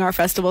us having our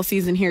festival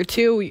season here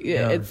too,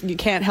 you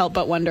can't help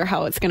but wonder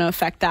how it's going to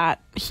affect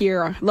that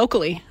here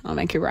locally on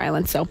Vancouver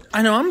Island. So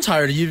I know I'm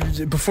tired.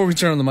 Before we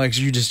turn on the mics,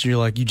 you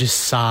just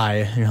sigh.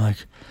 And you're like,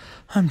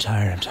 I'm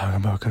tired of talking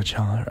about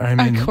Coachella. I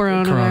mean,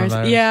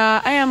 coronavirus. Yeah,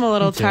 I am a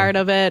little tired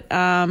of it.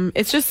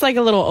 It's just like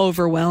a little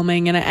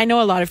overwhelming. And I know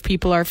a lot of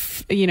people are,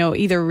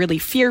 either really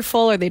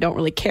fearful or they don't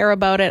really care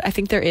about it. I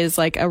think there is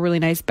like a really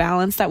nice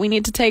balance that we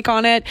need to take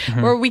on it,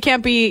 where we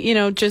can't be,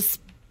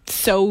 just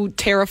so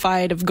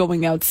terrified of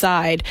going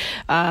outside.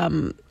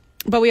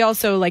 But we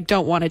also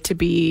don't want it to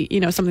be,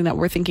 something that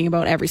we're thinking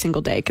about every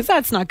single day, because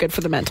that's not good for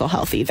the mental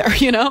health either,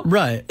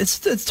 Right.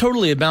 It's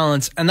totally a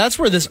balance. And that's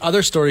where this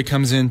other story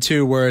comes in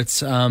too, where it's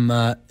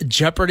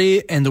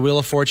Jeopardy and the Wheel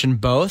of Fortune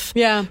both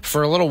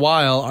for a little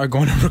while are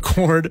going to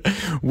record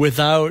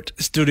without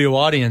studio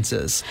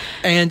audiences.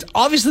 And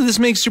obviously this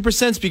makes super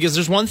sense because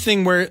there's one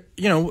thing where,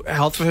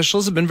 health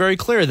officials have been very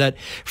clear that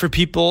for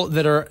people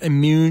that are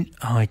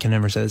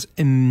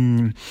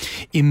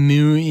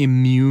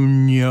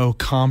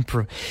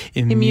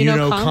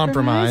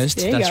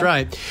immunocompromised. That's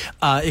right.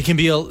 It can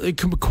be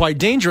quite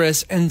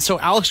dangerous. And so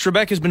Alex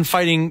Trebek has been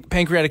fighting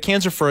pancreatic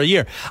cancer for a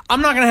year.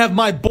 I'm not going to have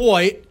my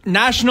boy,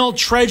 national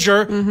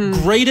treasure,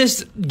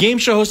 greatest game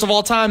show host of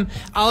all time,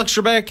 Alex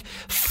Trebek,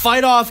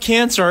 fight off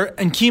cancer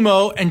and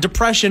chemo and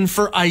depression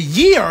for a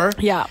year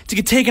to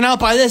get taken out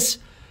by this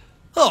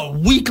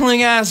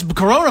weakling ass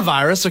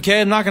coronavirus.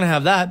 Okay, I'm not going to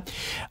have that.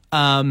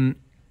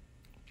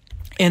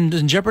 And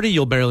in Jeopardy,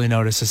 you'll barely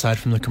notice aside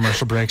from the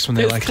commercial breaks when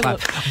they clap.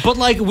 But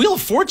Wheel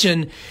of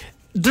Fortune,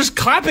 there's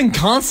clapping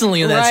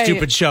constantly in that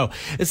stupid show.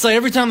 It's like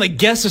every time they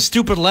guess a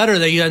stupid letter,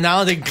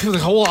 the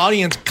whole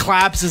audience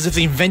claps as if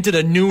they invented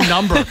a new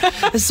number.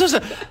 It's just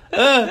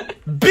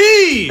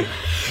B.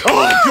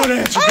 Oh, good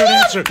answer. Good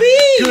answer.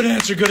 B.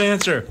 Good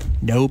answer.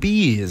 No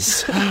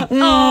B's.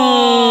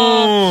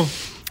 Oh.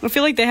 I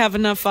feel like they have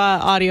enough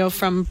audio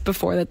from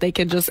before that they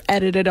can just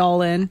edit it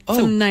all in.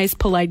 Some nice,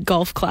 polite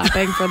golf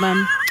clapping for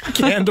them.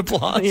 Canned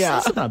applause. Yeah.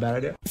 That's not a bad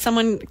idea.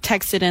 Someone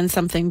texted in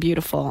something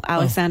beautiful.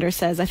 Alexander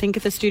says, I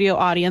think the studio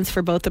audience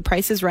for both The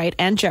Price is Right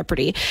and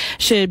Jeopardy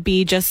should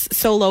be just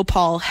solo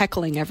Paul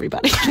heckling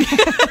everybody.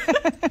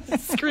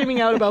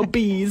 Screaming out about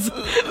bees.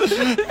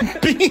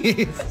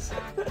 Bees.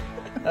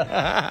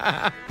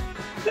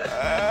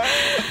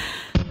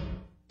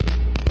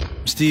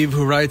 Steve,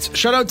 who writes,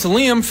 shout out to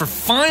Liam for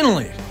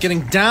finally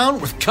getting down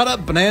with cut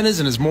up bananas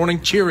in his morning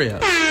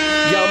Cheerios.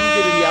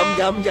 Yum,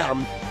 yum,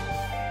 yum.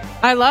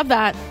 I love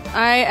that.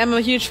 I am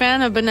a huge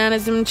fan of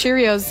bananas and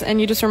Cheerios,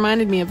 and you just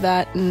reminded me of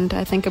that, and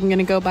I think I'm going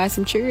to go buy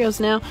some Cheerios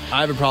now.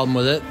 I have a problem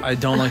with it. I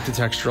don't like the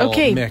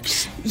textural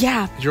mix.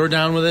 Yeah. You're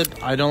down with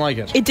it. I don't like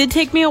it. It did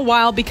take me a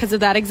while because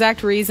of that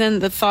exact reason.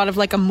 The thought of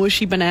a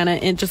mushy banana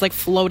and just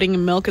floating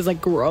in milk is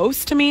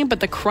gross to me, but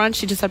the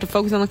crunch, you just have to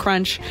focus on the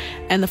crunch,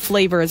 and the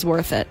flavor is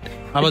worth it.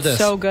 How about this?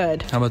 So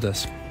good. How about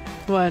this?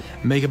 What?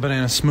 Make a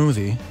banana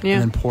smoothie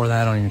and then pour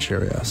that on your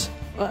Cheerios.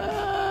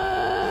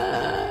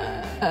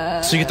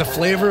 So you get the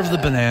flavor of the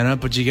banana,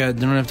 but you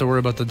don't have to worry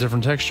about the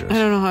different textures. I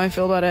don't know how I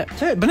feel about it.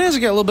 Hey, bananas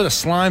get a little bit of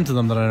slime to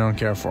them that I don't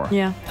care for.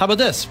 Yeah. How about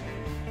this?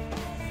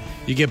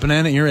 You get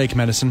banana earache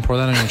medicine, pour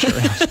that on your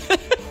Cheerios.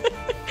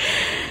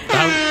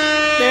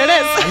 There it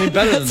is. I mean,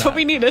 better than That's that. what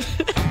we needed.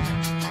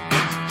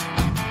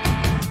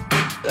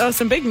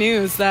 some big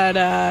news that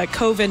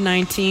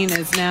COVID-19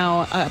 is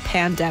now a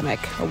pandemic,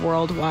 a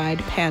worldwide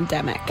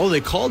pandemic. Oh,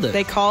 they called it.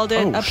 They called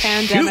it a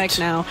pandemic shoot.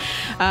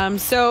 now.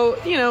 So,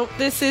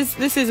 this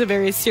is a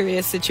very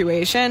serious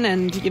situation,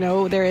 and,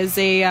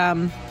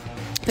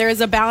 there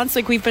is a balance,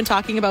 like we've been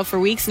talking about for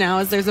weeks now,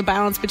 is there's a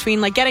balance between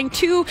like getting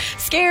too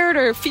scared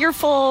or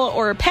fearful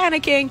or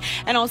panicking,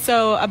 and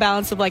also a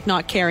balance of like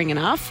not caring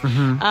enough.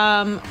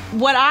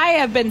 What I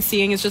have been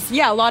seeing is just,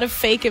 a lot of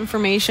fake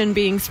information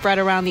being spread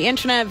around the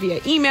internet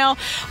via email,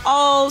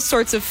 all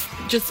sorts of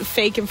just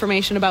fake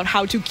information about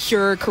how to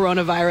cure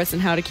coronavirus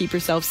and how to keep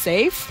yourself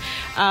safe.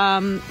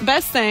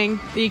 Best thing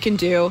that you can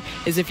do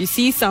is if you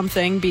see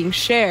something being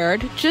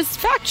shared, just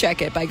fact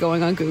check it by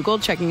going on Google,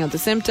 checking out the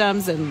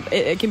symptoms, and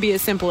it can be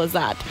as simple as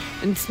that,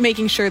 and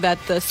making sure that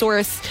the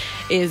source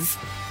is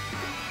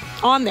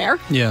on there,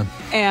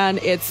 and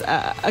it's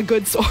a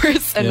good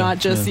source, and not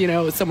just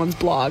someone's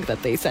blog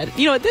that they said,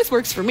 this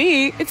works for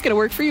me, it's going to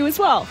work for you as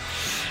well.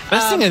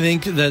 Best thing I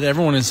think that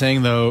everyone is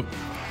saying though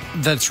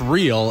that's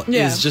real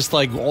is just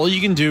like all you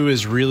can do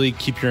is really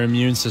keep your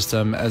immune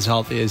system as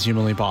healthy as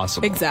humanly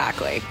possible.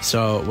 Exactly.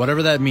 So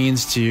whatever that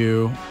means to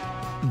you,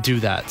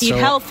 do that. Eat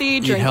healthy,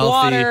 drink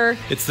water.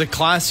 It's the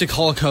classic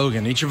Hulk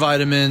Hogan. Eat your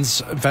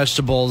vitamins,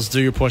 vegetables, do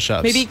your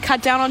push-ups. Maybe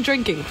cut down on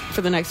drinking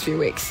for the next few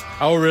weeks.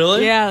 Oh,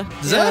 really? Yeah.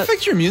 Does that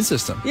affect your immune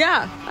system?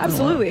 Yeah,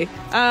 absolutely.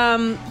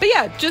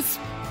 But just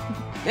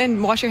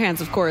and wash your hands,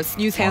 of course.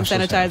 Use hand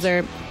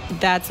sanitizer.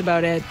 That's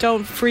about it.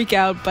 Don't freak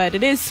out, but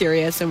it is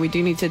serious, and we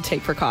do need to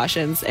take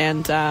precautions.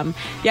 And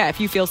if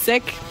you feel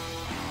sick,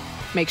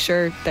 make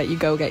sure that you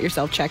go get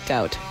yourself checked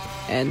out,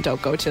 and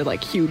don't go to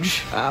like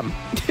huge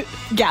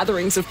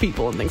gatherings of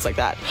people and things like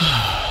that.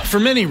 For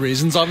many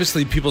reasons,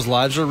 obviously people's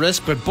lives are at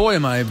risk, but boy,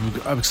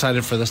 I'm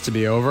excited for this to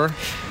be over.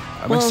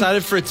 I'm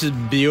excited for it to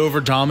be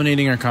over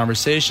dominating our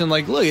conversation.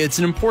 Like, look, it's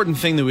an important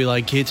thing that we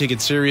take it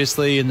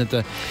seriously, and that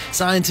the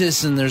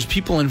scientists and there's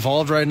people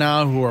involved right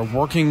now who are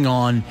working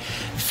on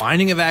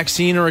finding a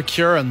vaccine or a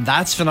cure, and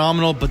that's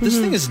phenomenal. But this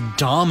thing is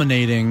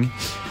dominating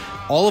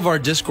all of our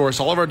discourse,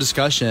 all of our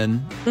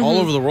discussion, all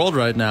over the world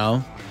right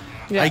now.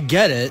 Yeah. I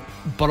get it,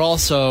 but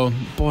also,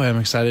 boy, I'm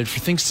excited for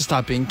things to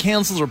stop being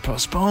canceled or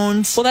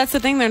postponed. Well, that's the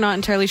thing. They're not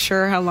entirely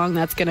sure how long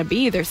that's going to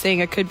be. They're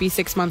saying it could be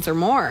 6 months or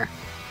more.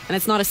 And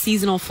it's not a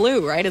seasonal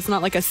flu, right? It's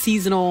not like a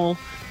seasonal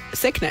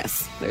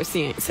sickness, they're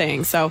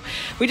saying. So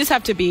we just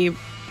have to be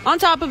on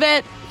top of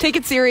it, take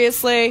it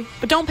seriously,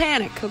 but don't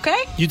panic,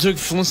 okay? You took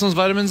Flintstones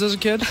vitamins as a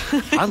kid?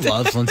 I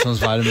love Flintstones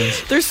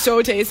vitamins. They're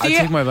so tasty. I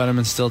take my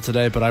vitamins still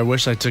today, but I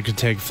wish I could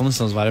take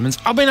Flintstones vitamins.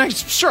 I mean,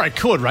 sure I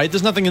could, right?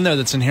 There's nothing in there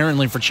that's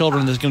inherently for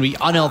children that's going to be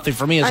unhealthy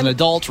for me as an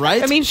adult,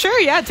 right? I mean, sure,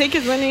 take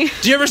as many.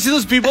 Do you ever see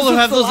those people who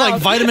have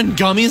those vitamin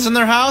gummies in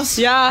their house?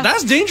 Yeah.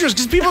 That's dangerous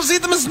because people just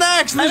eat them as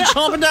snacks and they're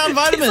chomping down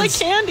vitamins.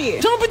 It's like candy.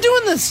 Don't be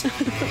doing this.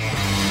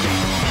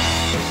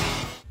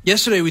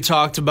 Yesterday we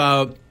talked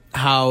about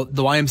how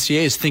the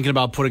YMCA is thinking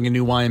about putting a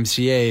new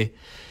YMCA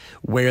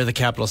where the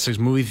Capital 6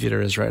 movie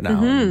theater is right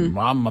now.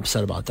 I'm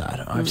upset about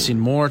that. I've seen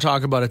more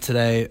talk about it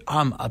today.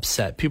 I'm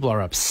upset. People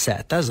are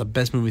upset. That is the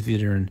best movie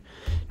theater in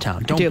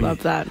town. I do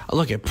love that.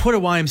 Look, put a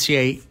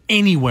YMCA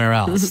anywhere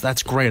else.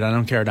 That's great. I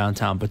don't care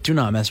downtown, but do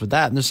not mess with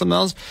that. And there's something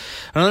else.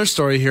 Another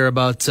story here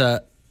about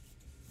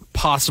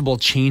possible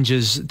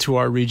changes to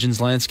our region's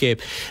landscape.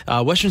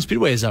 Western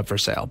Speedway is up for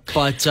sale,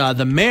 but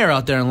the mayor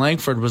out there in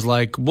Langford was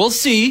like, we'll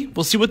see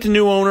what the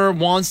new owner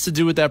wants to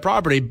do with that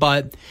property,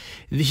 but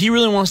he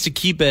really wants to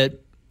keep it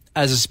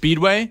as a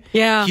speedway.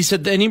 Yeah. He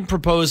said that any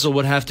proposal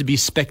would have to be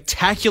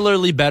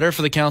spectacularly better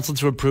for the council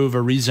to approve a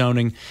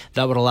rezoning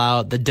that would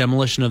allow the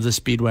demolition of the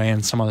speedway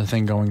and some other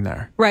thing going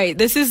there. Right.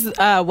 This is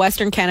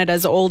Western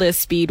Canada's oldest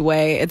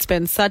speedway. It's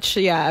been such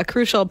a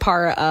crucial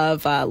part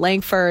of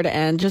Langford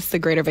and just the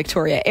greater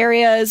Victoria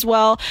area as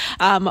well.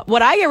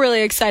 What I get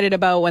really excited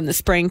about when the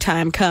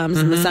springtime comes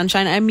and the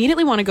sunshine, I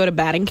immediately want to go to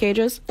batting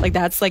cages. Like,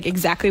 that's like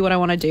exactly what I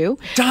want to do.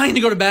 Dying to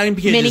go to batting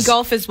cages. Mini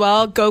golf as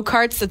well.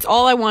 Go-karts. That's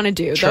all I want to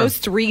do. Sure. Those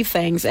three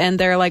things, and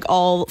they're like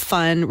all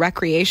fun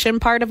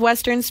recreation part of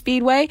Western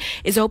Speedway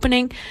is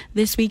opening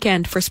this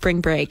weekend for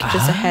spring break.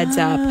 Just a heads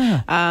up.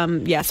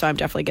 So I'm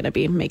definitely going to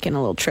be making a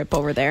little trip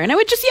over there, and it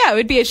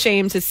would be a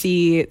shame to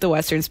see the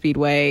Western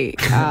Speedway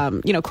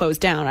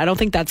closed down. I don't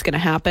think that's going to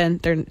happen.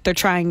 They're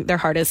trying their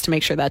hardest to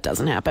make sure that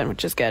doesn't happen,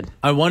 which is good.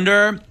 I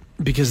wonder,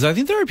 because I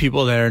think there are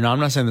people there, no, I'm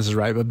not saying this is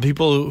right, but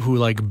people who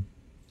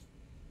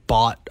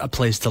bought a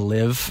place to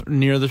live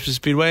near the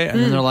speedway, and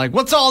then they're like,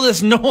 what's all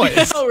this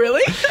noise? Oh,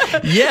 really?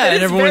 Yeah,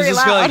 and everyone's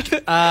just loud.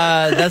 like,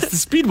 that's the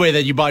speedway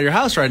that you bought your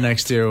house right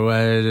next to.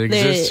 It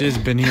exists. It's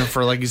been here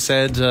for, like you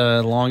said,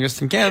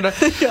 longest in Canada.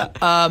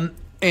 Yeah.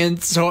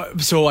 And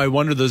so I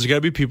wonder, there's got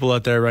to be people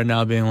out there right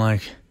now being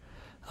like,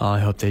 oh, I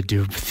hope they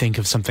do think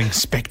of something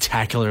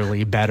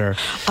spectacularly better.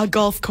 A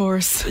golf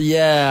course.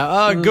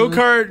 Yeah.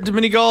 Go-kart,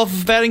 mini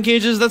golf, batting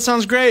cages, that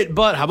sounds great.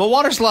 But how about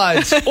water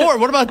slides? Or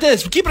what about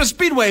this? Keep it a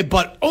speedway,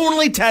 but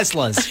only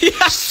Teslas.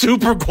 Yeah.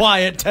 Super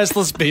quiet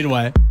Tesla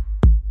speedway.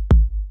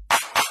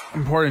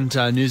 Important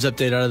news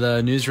update out of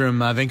the newsroom.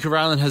 Vancouver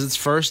Island has its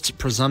first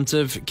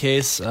presumptive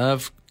case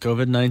of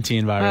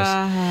COVID-19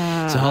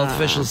 virus. So health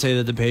officials say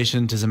that the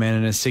patient is a man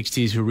in his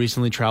 60s who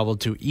recently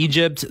traveled to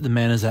Egypt. The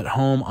man is at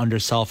home under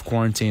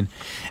self-quarantine.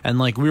 And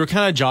like we were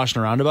kind of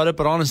joshing around about it,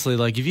 but honestly,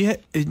 like if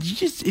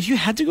you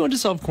had to go into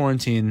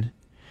self-quarantine,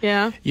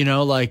 you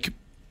know, like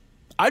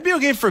I'd be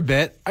okay for a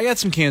bit. I got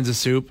some cans of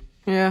soup.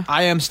 Yeah.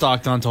 I am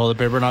stocked on toilet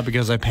paper, not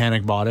because I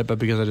panic bought it, but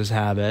because I just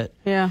have it.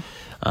 Yeah.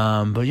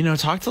 But you know,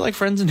 talk to like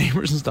friends and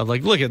neighbors and stuff.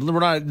 Like, look, we're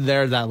not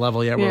there at that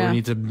level yet where we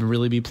need to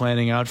really be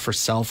planning out for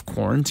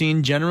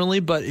self-quarantine generally.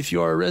 But if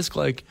you are at risk,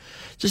 like,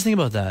 just think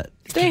about that.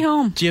 Stay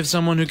home. Do you have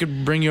someone who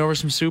could bring you over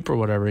some soup or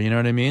whatever? You know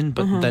what I mean?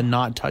 But then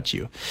not touch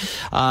you.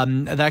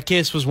 That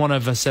case was one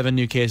of 7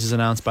 new cases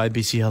announced by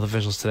BC health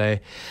officials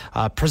today.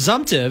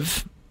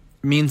 Presumptive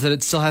means that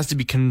it still has to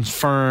be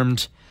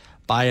confirmed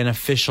by an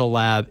official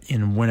lab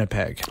in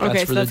Winnipeg.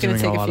 Okay, so that's going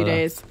to take a few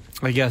days.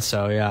 I guess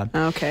so, yeah.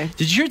 Okay.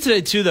 Did you hear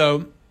today, too,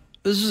 though?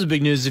 This is a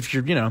big news if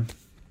you're, you know,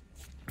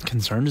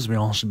 concerned, as we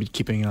all should be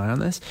keeping an eye on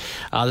this.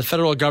 The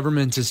federal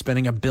government is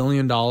spending $1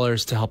 billion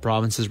to help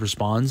provinces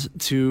respond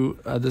to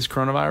this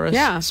coronavirus.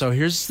 Yeah. So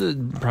here's the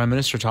Prime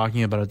Minister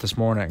talking about it this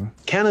morning.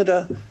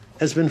 Canada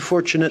has been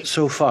fortunate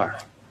so far.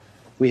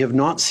 We have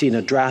not seen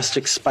a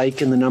drastic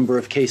spike in the number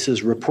of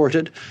cases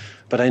reported,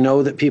 but I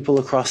know that people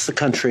across the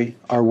country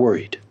are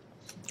worried.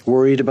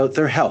 Worried about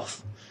their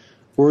health,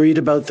 worried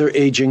about their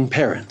aging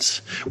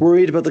parents,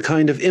 worried about the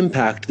kind of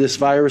impact this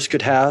virus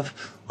could have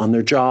on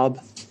their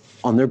job,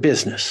 on their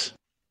business.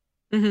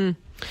 So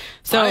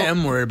I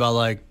am worried about,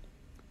 like,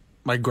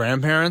 my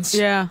grandparents.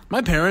 Yeah.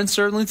 My parents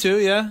certainly, too,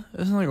 yeah.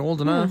 Isn't, like, old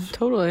enough.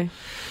 Totally.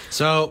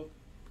 So,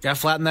 gotta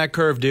flatten that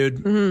curve,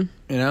 dude. You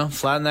know,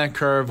 flatten that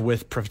curve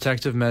with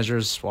protective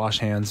measures, wash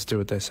hands, do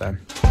what they say.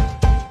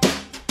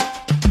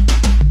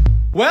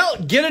 Well,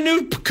 get a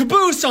new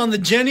caboose on the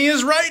Jenny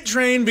is right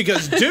train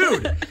because,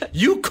 dude,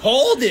 you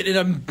called it in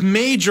a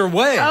major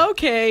way.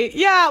 Okay.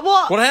 Yeah.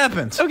 Well, What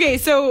happened? Okay,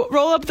 so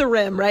roll up the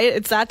rim, right?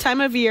 It's that time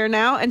of year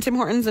now, and Tim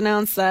Hortons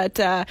announced that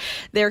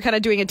they're kind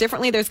of doing it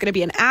differently. There's going to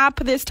be an app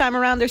this time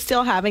around. They're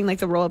still having like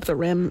the roll up the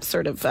rim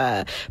sort of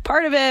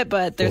part of it,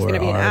 but there's going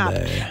to be an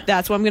app.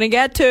 That's what I'm going to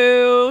get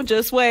to.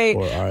 Just wait.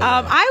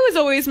 I was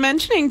always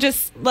mentioning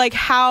just like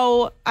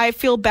how I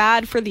feel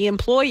bad for the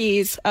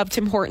employees of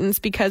Tim Hortons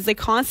because they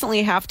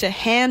constantly have to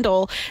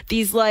handle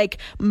these like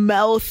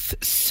mouth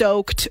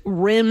soaked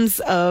rims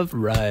of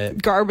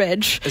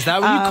garbage. Is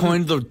that when you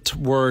coined the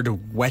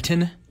word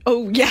wetting?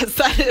 Oh, yes,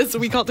 that is.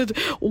 We called it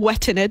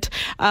wetting it.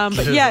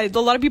 But yeah, a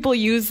lot of people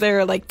use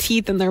their like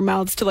teeth in their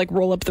mouths to like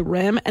roll up the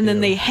rim, and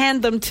then they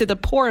hand them to the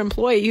poor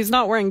employee who's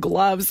not wearing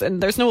gloves,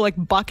 and there's no like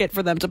bucket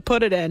for them to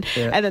put it in.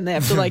 And then they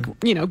have to like,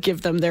 you know,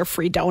 give them their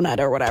free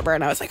donut or whatever.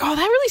 And I was like, oh,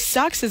 that really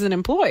sucks as an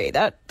employee.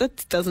 That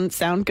doesn't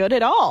sound good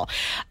at all.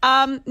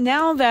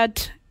 Now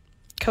that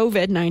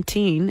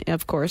COVID-19,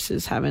 of course,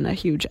 is having a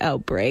huge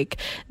outbreak,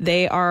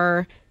 they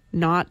are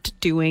not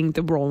doing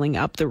the rolling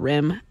up the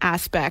rim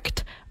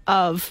aspect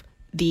of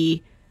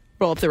the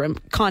roll up the rim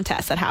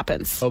contest that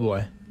happens. Oh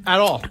boy.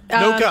 At all.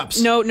 No cups.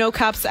 No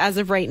cups as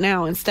of right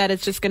now. Instead,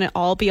 it's just going to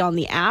all be on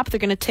the app. They're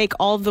going to take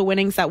all of the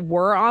winnings that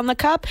were on the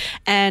cup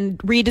and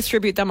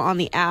redistribute them on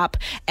the app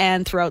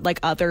and throughout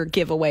like other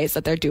giveaways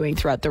that they're doing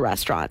throughout the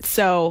restaurant.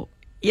 So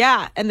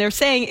yeah, and they're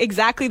saying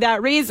exactly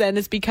that reason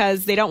is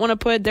because they don't want to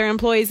put their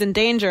employees in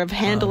danger of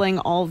handling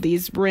all of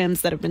these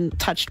rims that have been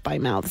touched by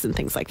mouths and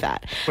things like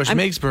that. Which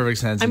makes perfect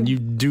sense, and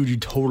you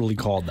totally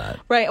called that.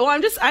 Right. Well,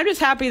 I'm just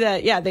happy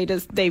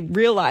that they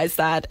realize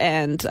that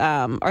and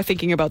are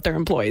thinking about their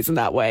employees in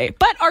that way,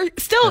 but are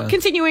still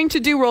continuing to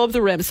do roll up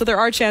the rims. So there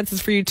are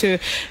chances for you to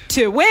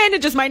win.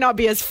 It just might not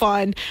be as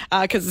fun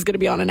because it's going to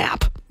be on an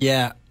app.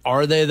 Yeah.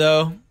 Are they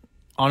though?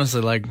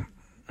 Honestly, like,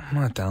 I'm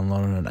not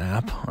downloading an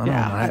app. I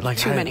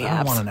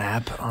don't want an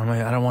app.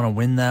 I don't want to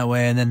win that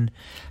way. And then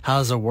how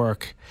does it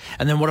work?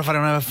 And then what if I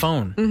don't have a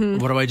phone?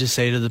 What do I just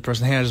say to the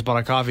person, hey, I just bought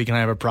a coffee. Can I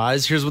have a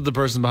prize? Here's what the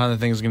person behind the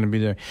thing is going to be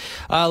doing.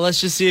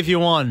 Let's just see if you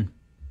won.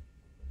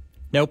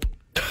 Nope.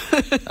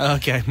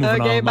 Okay,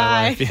 moving on with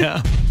my life.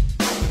 Yeah.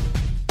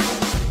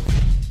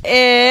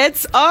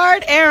 It's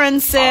Art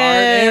Aronson.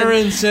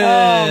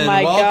 Oh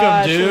my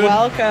gosh. Dude.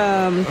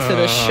 Welcome to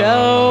the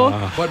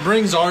show. What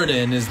brings Art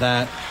in is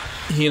that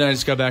he and I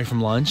just got back from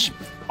lunch.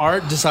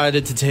 Art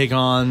decided to take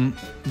on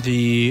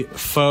the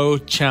pho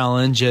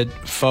challenge at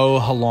Pho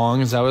Halong.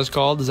 Is that what it's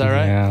called? Is that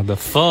right? Yeah, the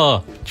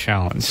pho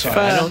challenge. Sorry,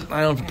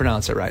 I don't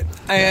pronounce it right.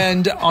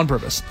 And on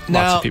purpose.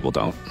 Lots of people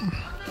don't.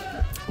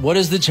 What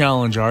is the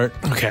challenge, Art?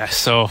 Okay,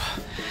 so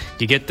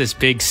you get this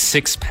big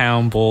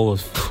 6-pound bowl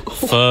of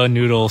pho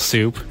noodle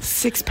soup.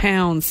 6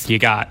 pounds. You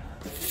got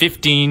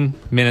 15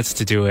 minutes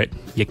to do it.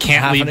 You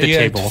can't leave the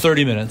table.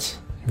 30 minutes.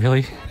 Really?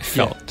 It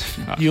felt.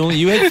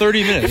 You had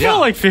 30 minutes. It felt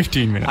like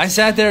 15 minutes. I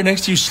sat there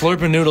next to you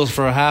slurping noodles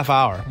for a half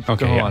hour.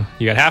 Okay, Go on.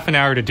 You got half an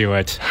hour to do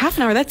it. Half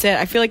an hour, that's it.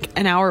 I feel like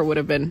an hour would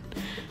have been,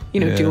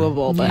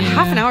 doable, but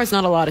half an hour is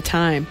not a lot of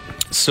time.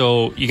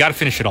 So you got to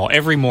finish it all.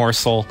 Every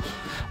morsel,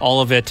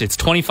 all of it. It's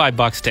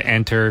 $25 to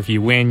enter. If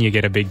you win, you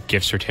get a big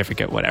gift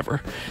certificate,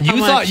 whatever. You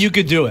thought you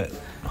could do it.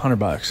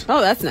 $100.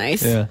 Oh, that's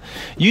nice. Yeah.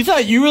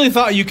 You really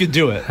thought you could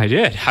do it. I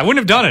did. I wouldn't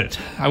have done it.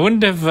 I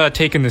wouldn't have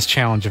taken this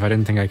challenge if I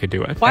didn't think I could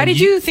do it. Why did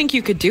you think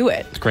you could do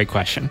it? Great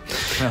question.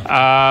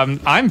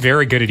 I'm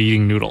very good at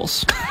eating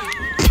noodles.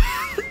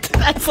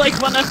 That's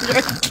like one of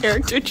your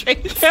character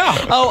traits.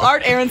 Yeah. Oh,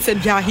 Art Aaron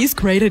said, yeah, he's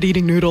great at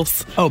eating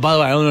noodles. Oh, by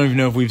the way, I don't even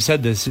know if we've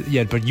said this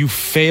yet, but you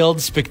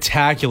failed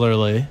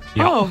spectacularly.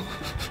 Yeah. Oh.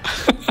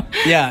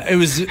 Yeah, it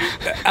was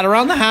at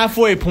around the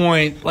halfway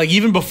point, like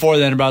even before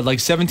then, about like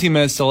 17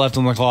 minutes still left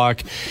on the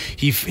clock.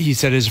 He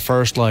said his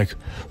first I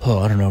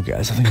don't know,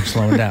 guys, I think I'm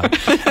slowing down.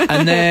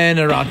 And then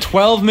around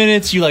 12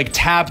 minutes, you like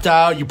tapped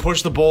out, you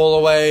pushed the bowl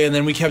away, and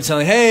then we kept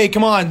saying, hey,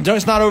 come on,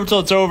 it's not over till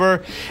it's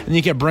over. And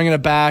you kept bringing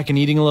it back and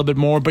eating a little bit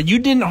more, but you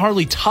didn't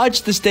hardly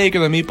touch the steak or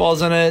the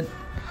meatballs in it.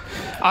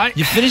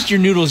 You finished your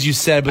noodles, you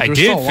said, but I there was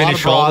did still a lot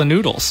finish of all broth. the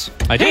noodles.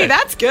 I did. Hey,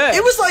 that's good.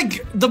 It was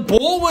like the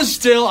bowl was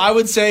still, I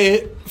would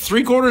say,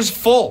 3/4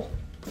 full.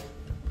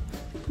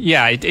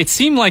 Yeah, it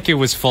seemed like it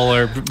was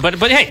fuller, but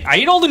hey, I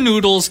ate all the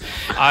noodles.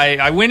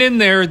 I went in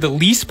there the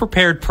least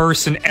prepared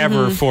person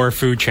ever for a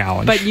food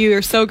challenge. But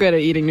you're so good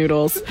at eating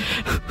noodles.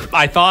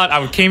 I thought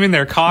I came in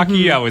there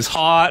cocky. I was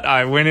hot.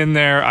 I went in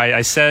there.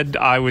 I said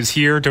I was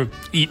here to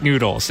eat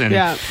noodles, and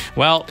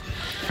well,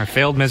 I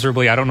failed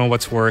miserably. I don't know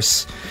what's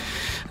worse: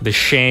 the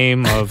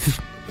shame of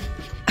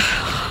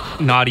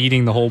not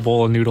eating the whole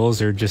bowl of noodles,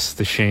 or just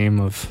the shame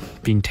of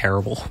being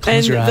terrible.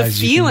 And your the eyes,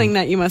 feeling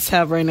that you must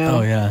have right now.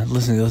 Oh, yeah.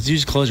 Listen, you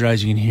just close your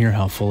eyes. You can hear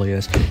how full he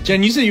is.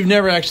 Jen, you said you've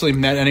never actually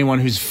met anyone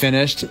who's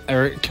finished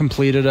or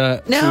completed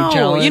a food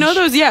challenge? You know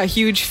those,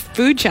 huge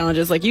food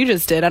challenges like you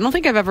just did. I don't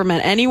think I've ever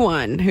met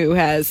anyone who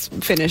has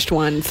finished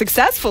one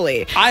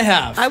successfully. I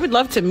have. I would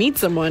love to meet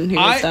someone who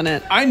has done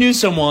it. I knew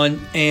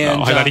someone,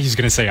 and I thought he was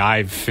going to say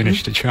I've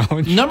finished a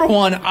challenge. Number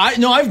one,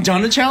 I've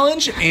done a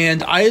challenge,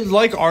 and I,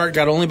 like Art,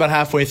 got only about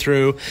halfway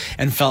through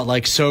and felt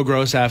like so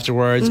gross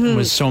afterwards and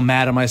was so mad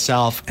at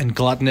myself and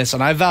gluttonous,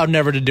 and I vowed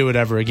never to do it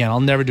ever again.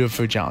 I'll never do a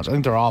food challenge. I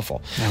think they're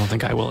awful. I don't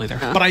think I will either.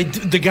 But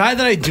the guy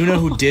that I do know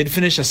who did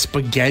finish a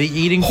spaghetti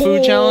eating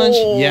food challenge,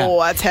 Oh,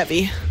 that's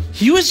heavy.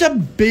 he was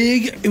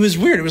it was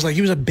weird. It was like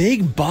he was a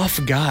big buff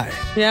guy.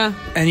 Yeah.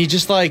 And he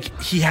just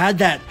he had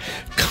that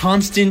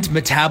constant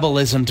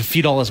metabolism to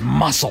feed all his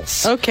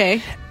muscles.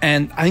 Okay.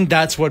 And I think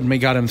that's what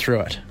got him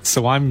through it.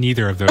 So I'm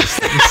neither of those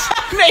things.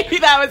 Maybe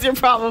that was your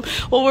problem.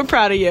 Well, we're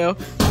proud of you.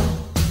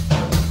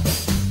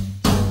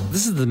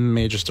 This is the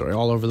major story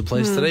all over the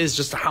place today, is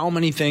just how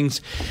many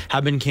things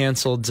have been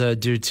canceled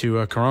due to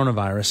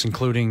coronavirus,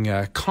 including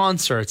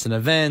concerts and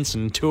events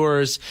and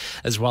tours,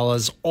 as well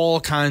as all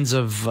kinds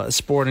of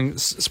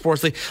sports.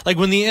 Like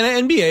when the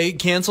NBA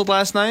canceled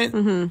last night,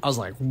 I was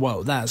like,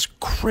 whoa, that's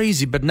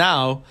crazy. But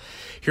now,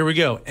 here we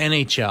go.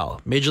 NHL,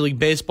 Major League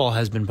Baseball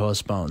has been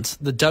postponed.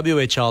 The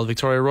WHL,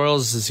 Victoria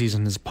Royals,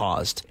 season is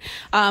paused.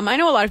 I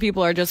know a lot of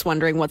people are just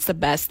wondering what's the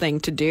best thing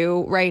to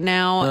do right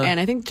now. And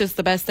I think just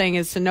the best thing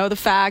is to know the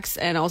facts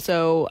and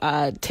also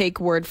take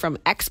word from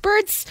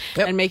experts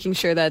and making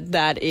sure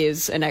that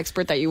is an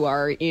expert that you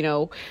are,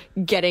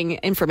 getting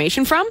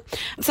information from.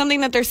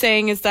 Something that they're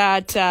saying is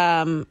that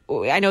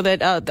I know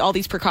that all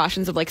these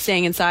precautions of like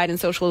staying inside and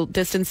social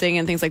distancing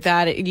and things like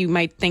that, you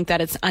might think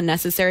that it's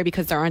unnecessary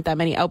because there aren't that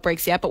many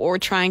outbreaks yet. But what we're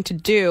trying to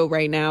do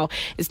right now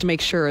is to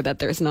make sure that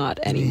there's not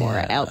any more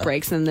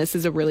outbreaks. And this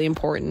is a really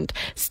important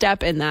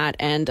step in that.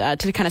 And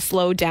to kind of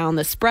slow down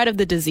the spread of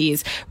the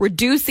disease,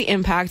 reduce the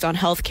impact on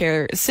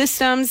healthcare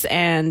systems,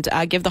 and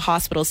give the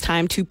hospitals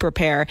time to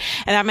prepare.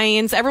 And that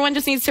means everyone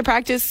just needs to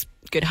practice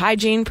good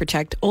hygiene,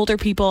 protect older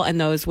people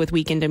and those with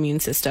weakened immune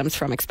systems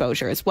from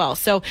exposure as well.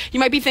 So you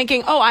might be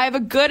thinking, oh, I have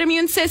a good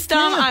immune system.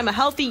 Yeah. I'm a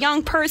healthy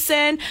young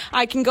person.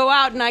 I can go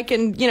out and I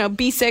can,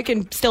 be sick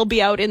and still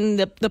be out in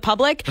the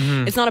public.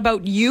 Mm-hmm. It's not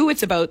about you.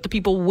 It's about the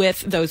people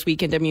with those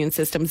weakened immune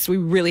systems. We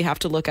really have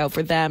to look out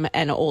for them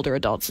and older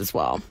adults as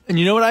well. And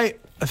you know what I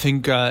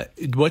think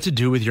what to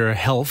do with your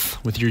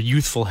health, with your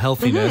youthful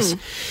healthiness,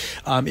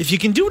 if you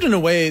can do it in a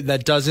way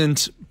that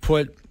doesn't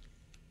put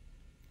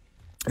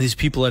these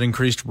people at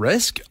increased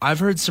risk. I've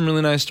heard some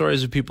really nice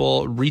stories of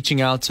people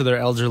reaching out to their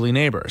elderly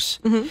neighbors.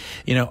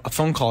 Mm-hmm. A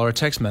phone call or a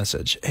text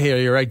message. Hey, are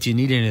you all right? Do you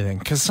need anything?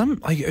 Because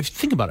if you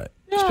think about it,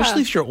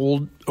 especially if you're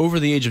old, over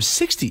the age of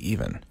 60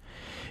 even,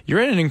 you're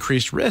at an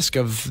increased risk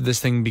of this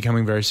thing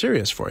becoming very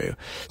serious for you.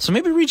 So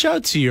maybe reach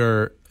out to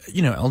your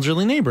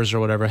elderly neighbors or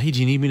whatever. Hey, do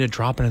you need me to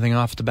drop anything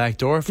off the back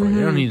door for you?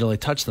 You don't need to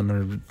touch them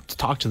or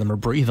talk to them or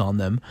breathe on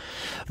them,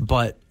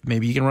 but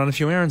maybe you can run a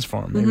few errands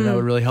for them. Maybe that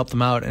would really help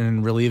them out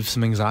and relieve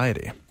some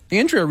anxiety.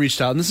 Andrea reached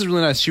out, and this is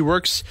really nice. She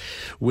works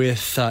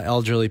with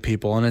elderly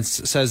people, and it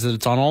says that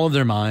it's on all of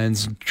their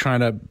minds, trying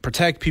to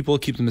protect people,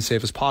 keep them as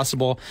safe as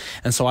possible.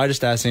 And so I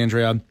just asked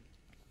Andrea,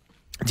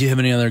 do you have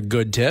any other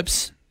good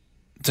tips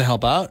to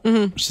help out?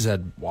 She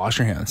said, wash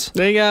your hands.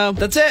 There you go.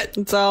 That's it.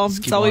 That's all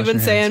we've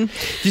been saying. Do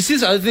you see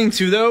this other thing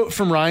too, though,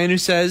 from Ryan, who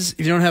says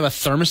if you don't have a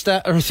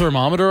thermostat or a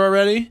thermometer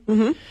already,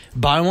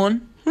 buy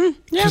one? Yeah,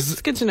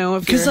 it's good to know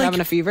if you're having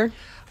a fever.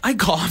 I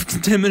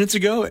coughed 10 minutes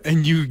ago,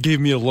 and you gave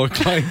me a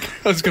look like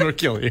I was going to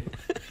kill you.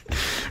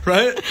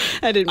 Right?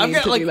 I didn't mean I've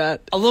got to like do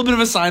that. a little bit of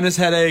a sinus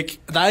headache.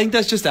 I think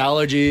that's just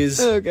allergies.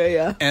 Okay,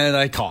 yeah. And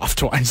I coughed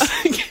twice.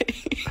 Okay.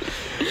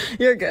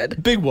 You're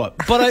good. Big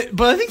whoop. But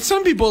I think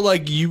some people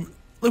like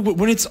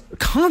when it's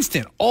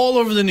constant all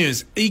over the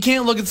news, you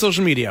can't look at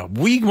social media.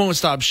 We won't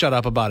shut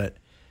up about it.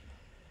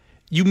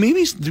 You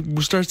maybe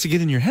starts to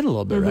get in your head a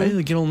little bit, right?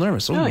 Like get a little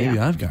nervous. Maybe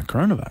I've got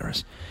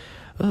coronavirus.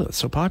 Oh, it's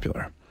so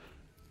popular.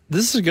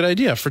 This is a good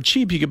idea. For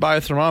cheap, you could buy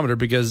a thermometer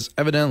because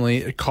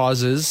evidently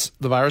the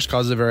virus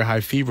causes a very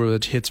high fever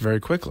that hits very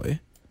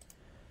quickly.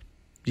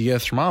 You get a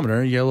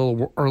thermometer, you get a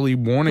little early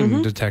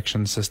warning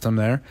detection system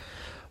there.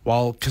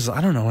 Well, because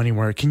I don't know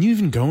anywhere. Can you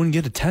even go and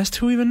get a test?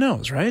 Who even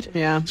knows, right?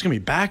 Yeah. There's going to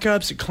be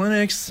backups at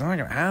clinics. It's not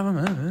going to have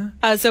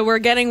them. So we're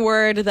getting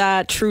word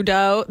that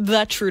Trudeau,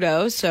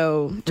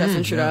 so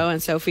Justin Trudeau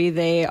and Sophie,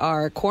 they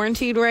are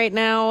quarantined right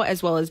now,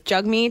 as well as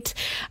Jugmeat,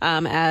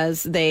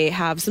 as they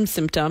have some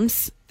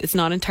symptoms. It's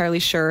not entirely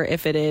sure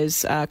if it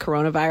is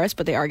coronavirus,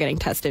 but they are getting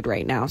tested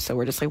right now. So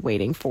we're just like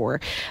waiting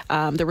for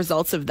the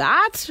results of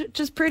that, which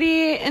is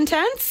pretty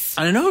intense.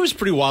 I know it was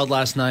pretty wild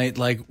last night.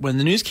 Like when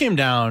the news came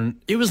down,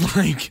 it was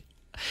like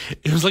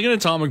an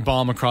atomic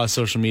bomb across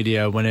social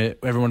media when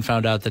everyone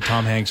found out that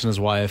Tom Hanks and his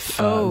wife,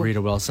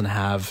 Rita Wilson,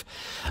 have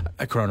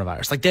a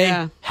coronavirus. Like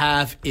they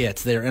have it.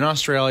 They're in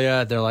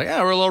Australia. They're like,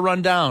 we're a little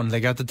run down. They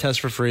got the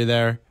test for free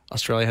there.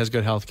 Australia has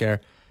good health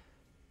care.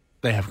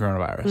 They have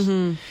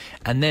coronavirus.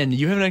 And then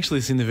you haven't actually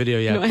seen the video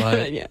yet, No, I but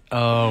haven't yet.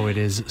 Oh, it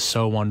is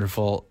so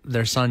wonderful.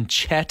 Their son,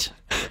 Chet.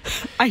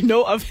 I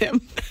know of him.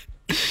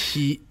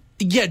 Do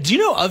you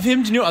know of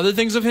him? Do you know other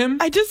things of him?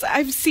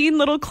 I've seen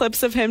little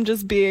clips of him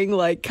just being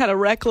like kind of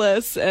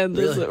reckless and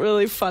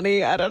really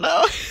funny. I don't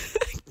know.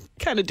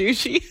 Kind of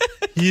douchey.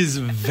 He's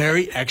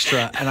very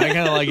extra, and I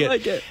kind of like it.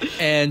 Like it.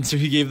 And so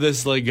he gave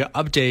this like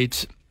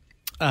update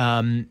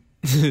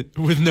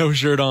with no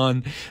shirt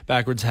on,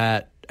 backwards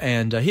hat.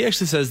 And he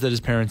actually says that his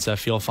parents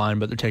feel fine,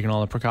 but they're taking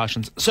all the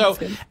precautions. So,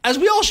 as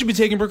we all should be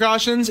taking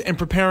precautions and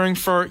preparing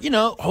for,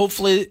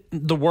 hopefully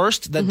the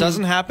worst that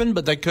doesn't happen,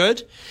 but that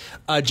could.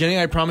 Jenny,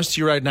 I promise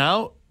to you right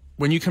now,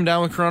 when you come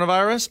down with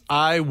coronavirus,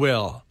 I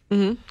will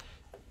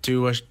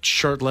do a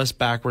shirtless,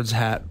 backwards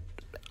hat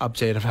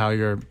update of how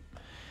your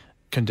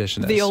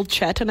condition is. The old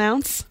Chet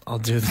announce? I'll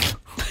do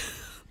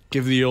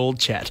give the old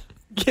Chet.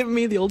 Give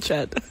me the old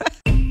Chet.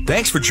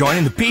 Thanks for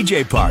joining the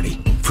PJ Party.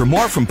 For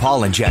more from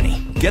Paul and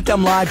Jenny, get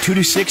them live 2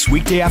 to 6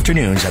 weekday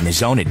afternoons on The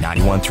Zone at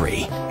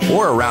 91.3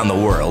 or around the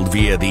world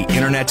via the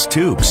internet's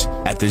tubes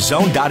at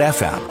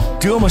thezone.fm.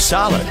 Do them a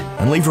solid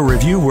and leave a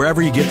review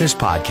wherever you get this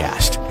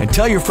podcast and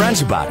tell your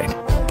friends about it.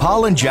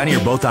 Paul and Jenny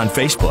are both on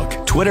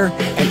Facebook, Twitter,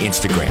 and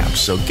Instagram,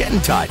 so get in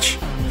touch.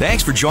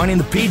 Thanks for joining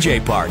the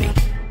PJ Party.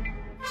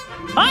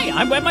 Hi,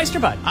 I'm Webmeister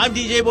Bud. I'm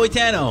DJ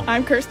Boitano.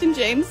 I'm Kirsten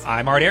James.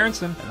 I'm Art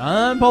Aronson. And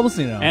I'm Paul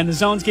Bacino. And the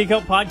Zone's Geek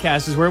Out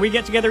Podcast is where we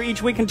get together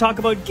each week and talk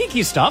about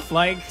geeky stuff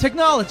like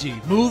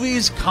technology,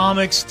 movies,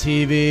 comics,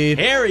 TV,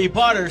 Harry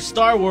Potter,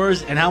 Star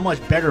Wars, and how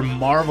much better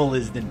Marvel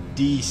is than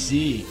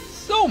DC.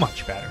 So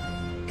much better.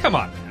 Come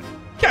on, man.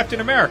 Captain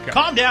America.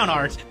 Calm down,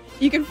 Art.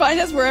 You can find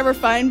us wherever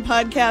fine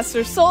podcasts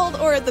are sold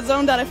or at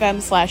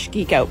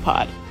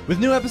thezone.fm/geekoutpod. With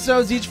new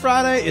episodes each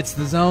Friday, it's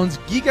the Zone's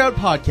Geek Out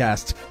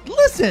Podcast.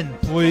 Listen,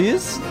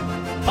 please.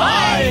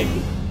 Bye!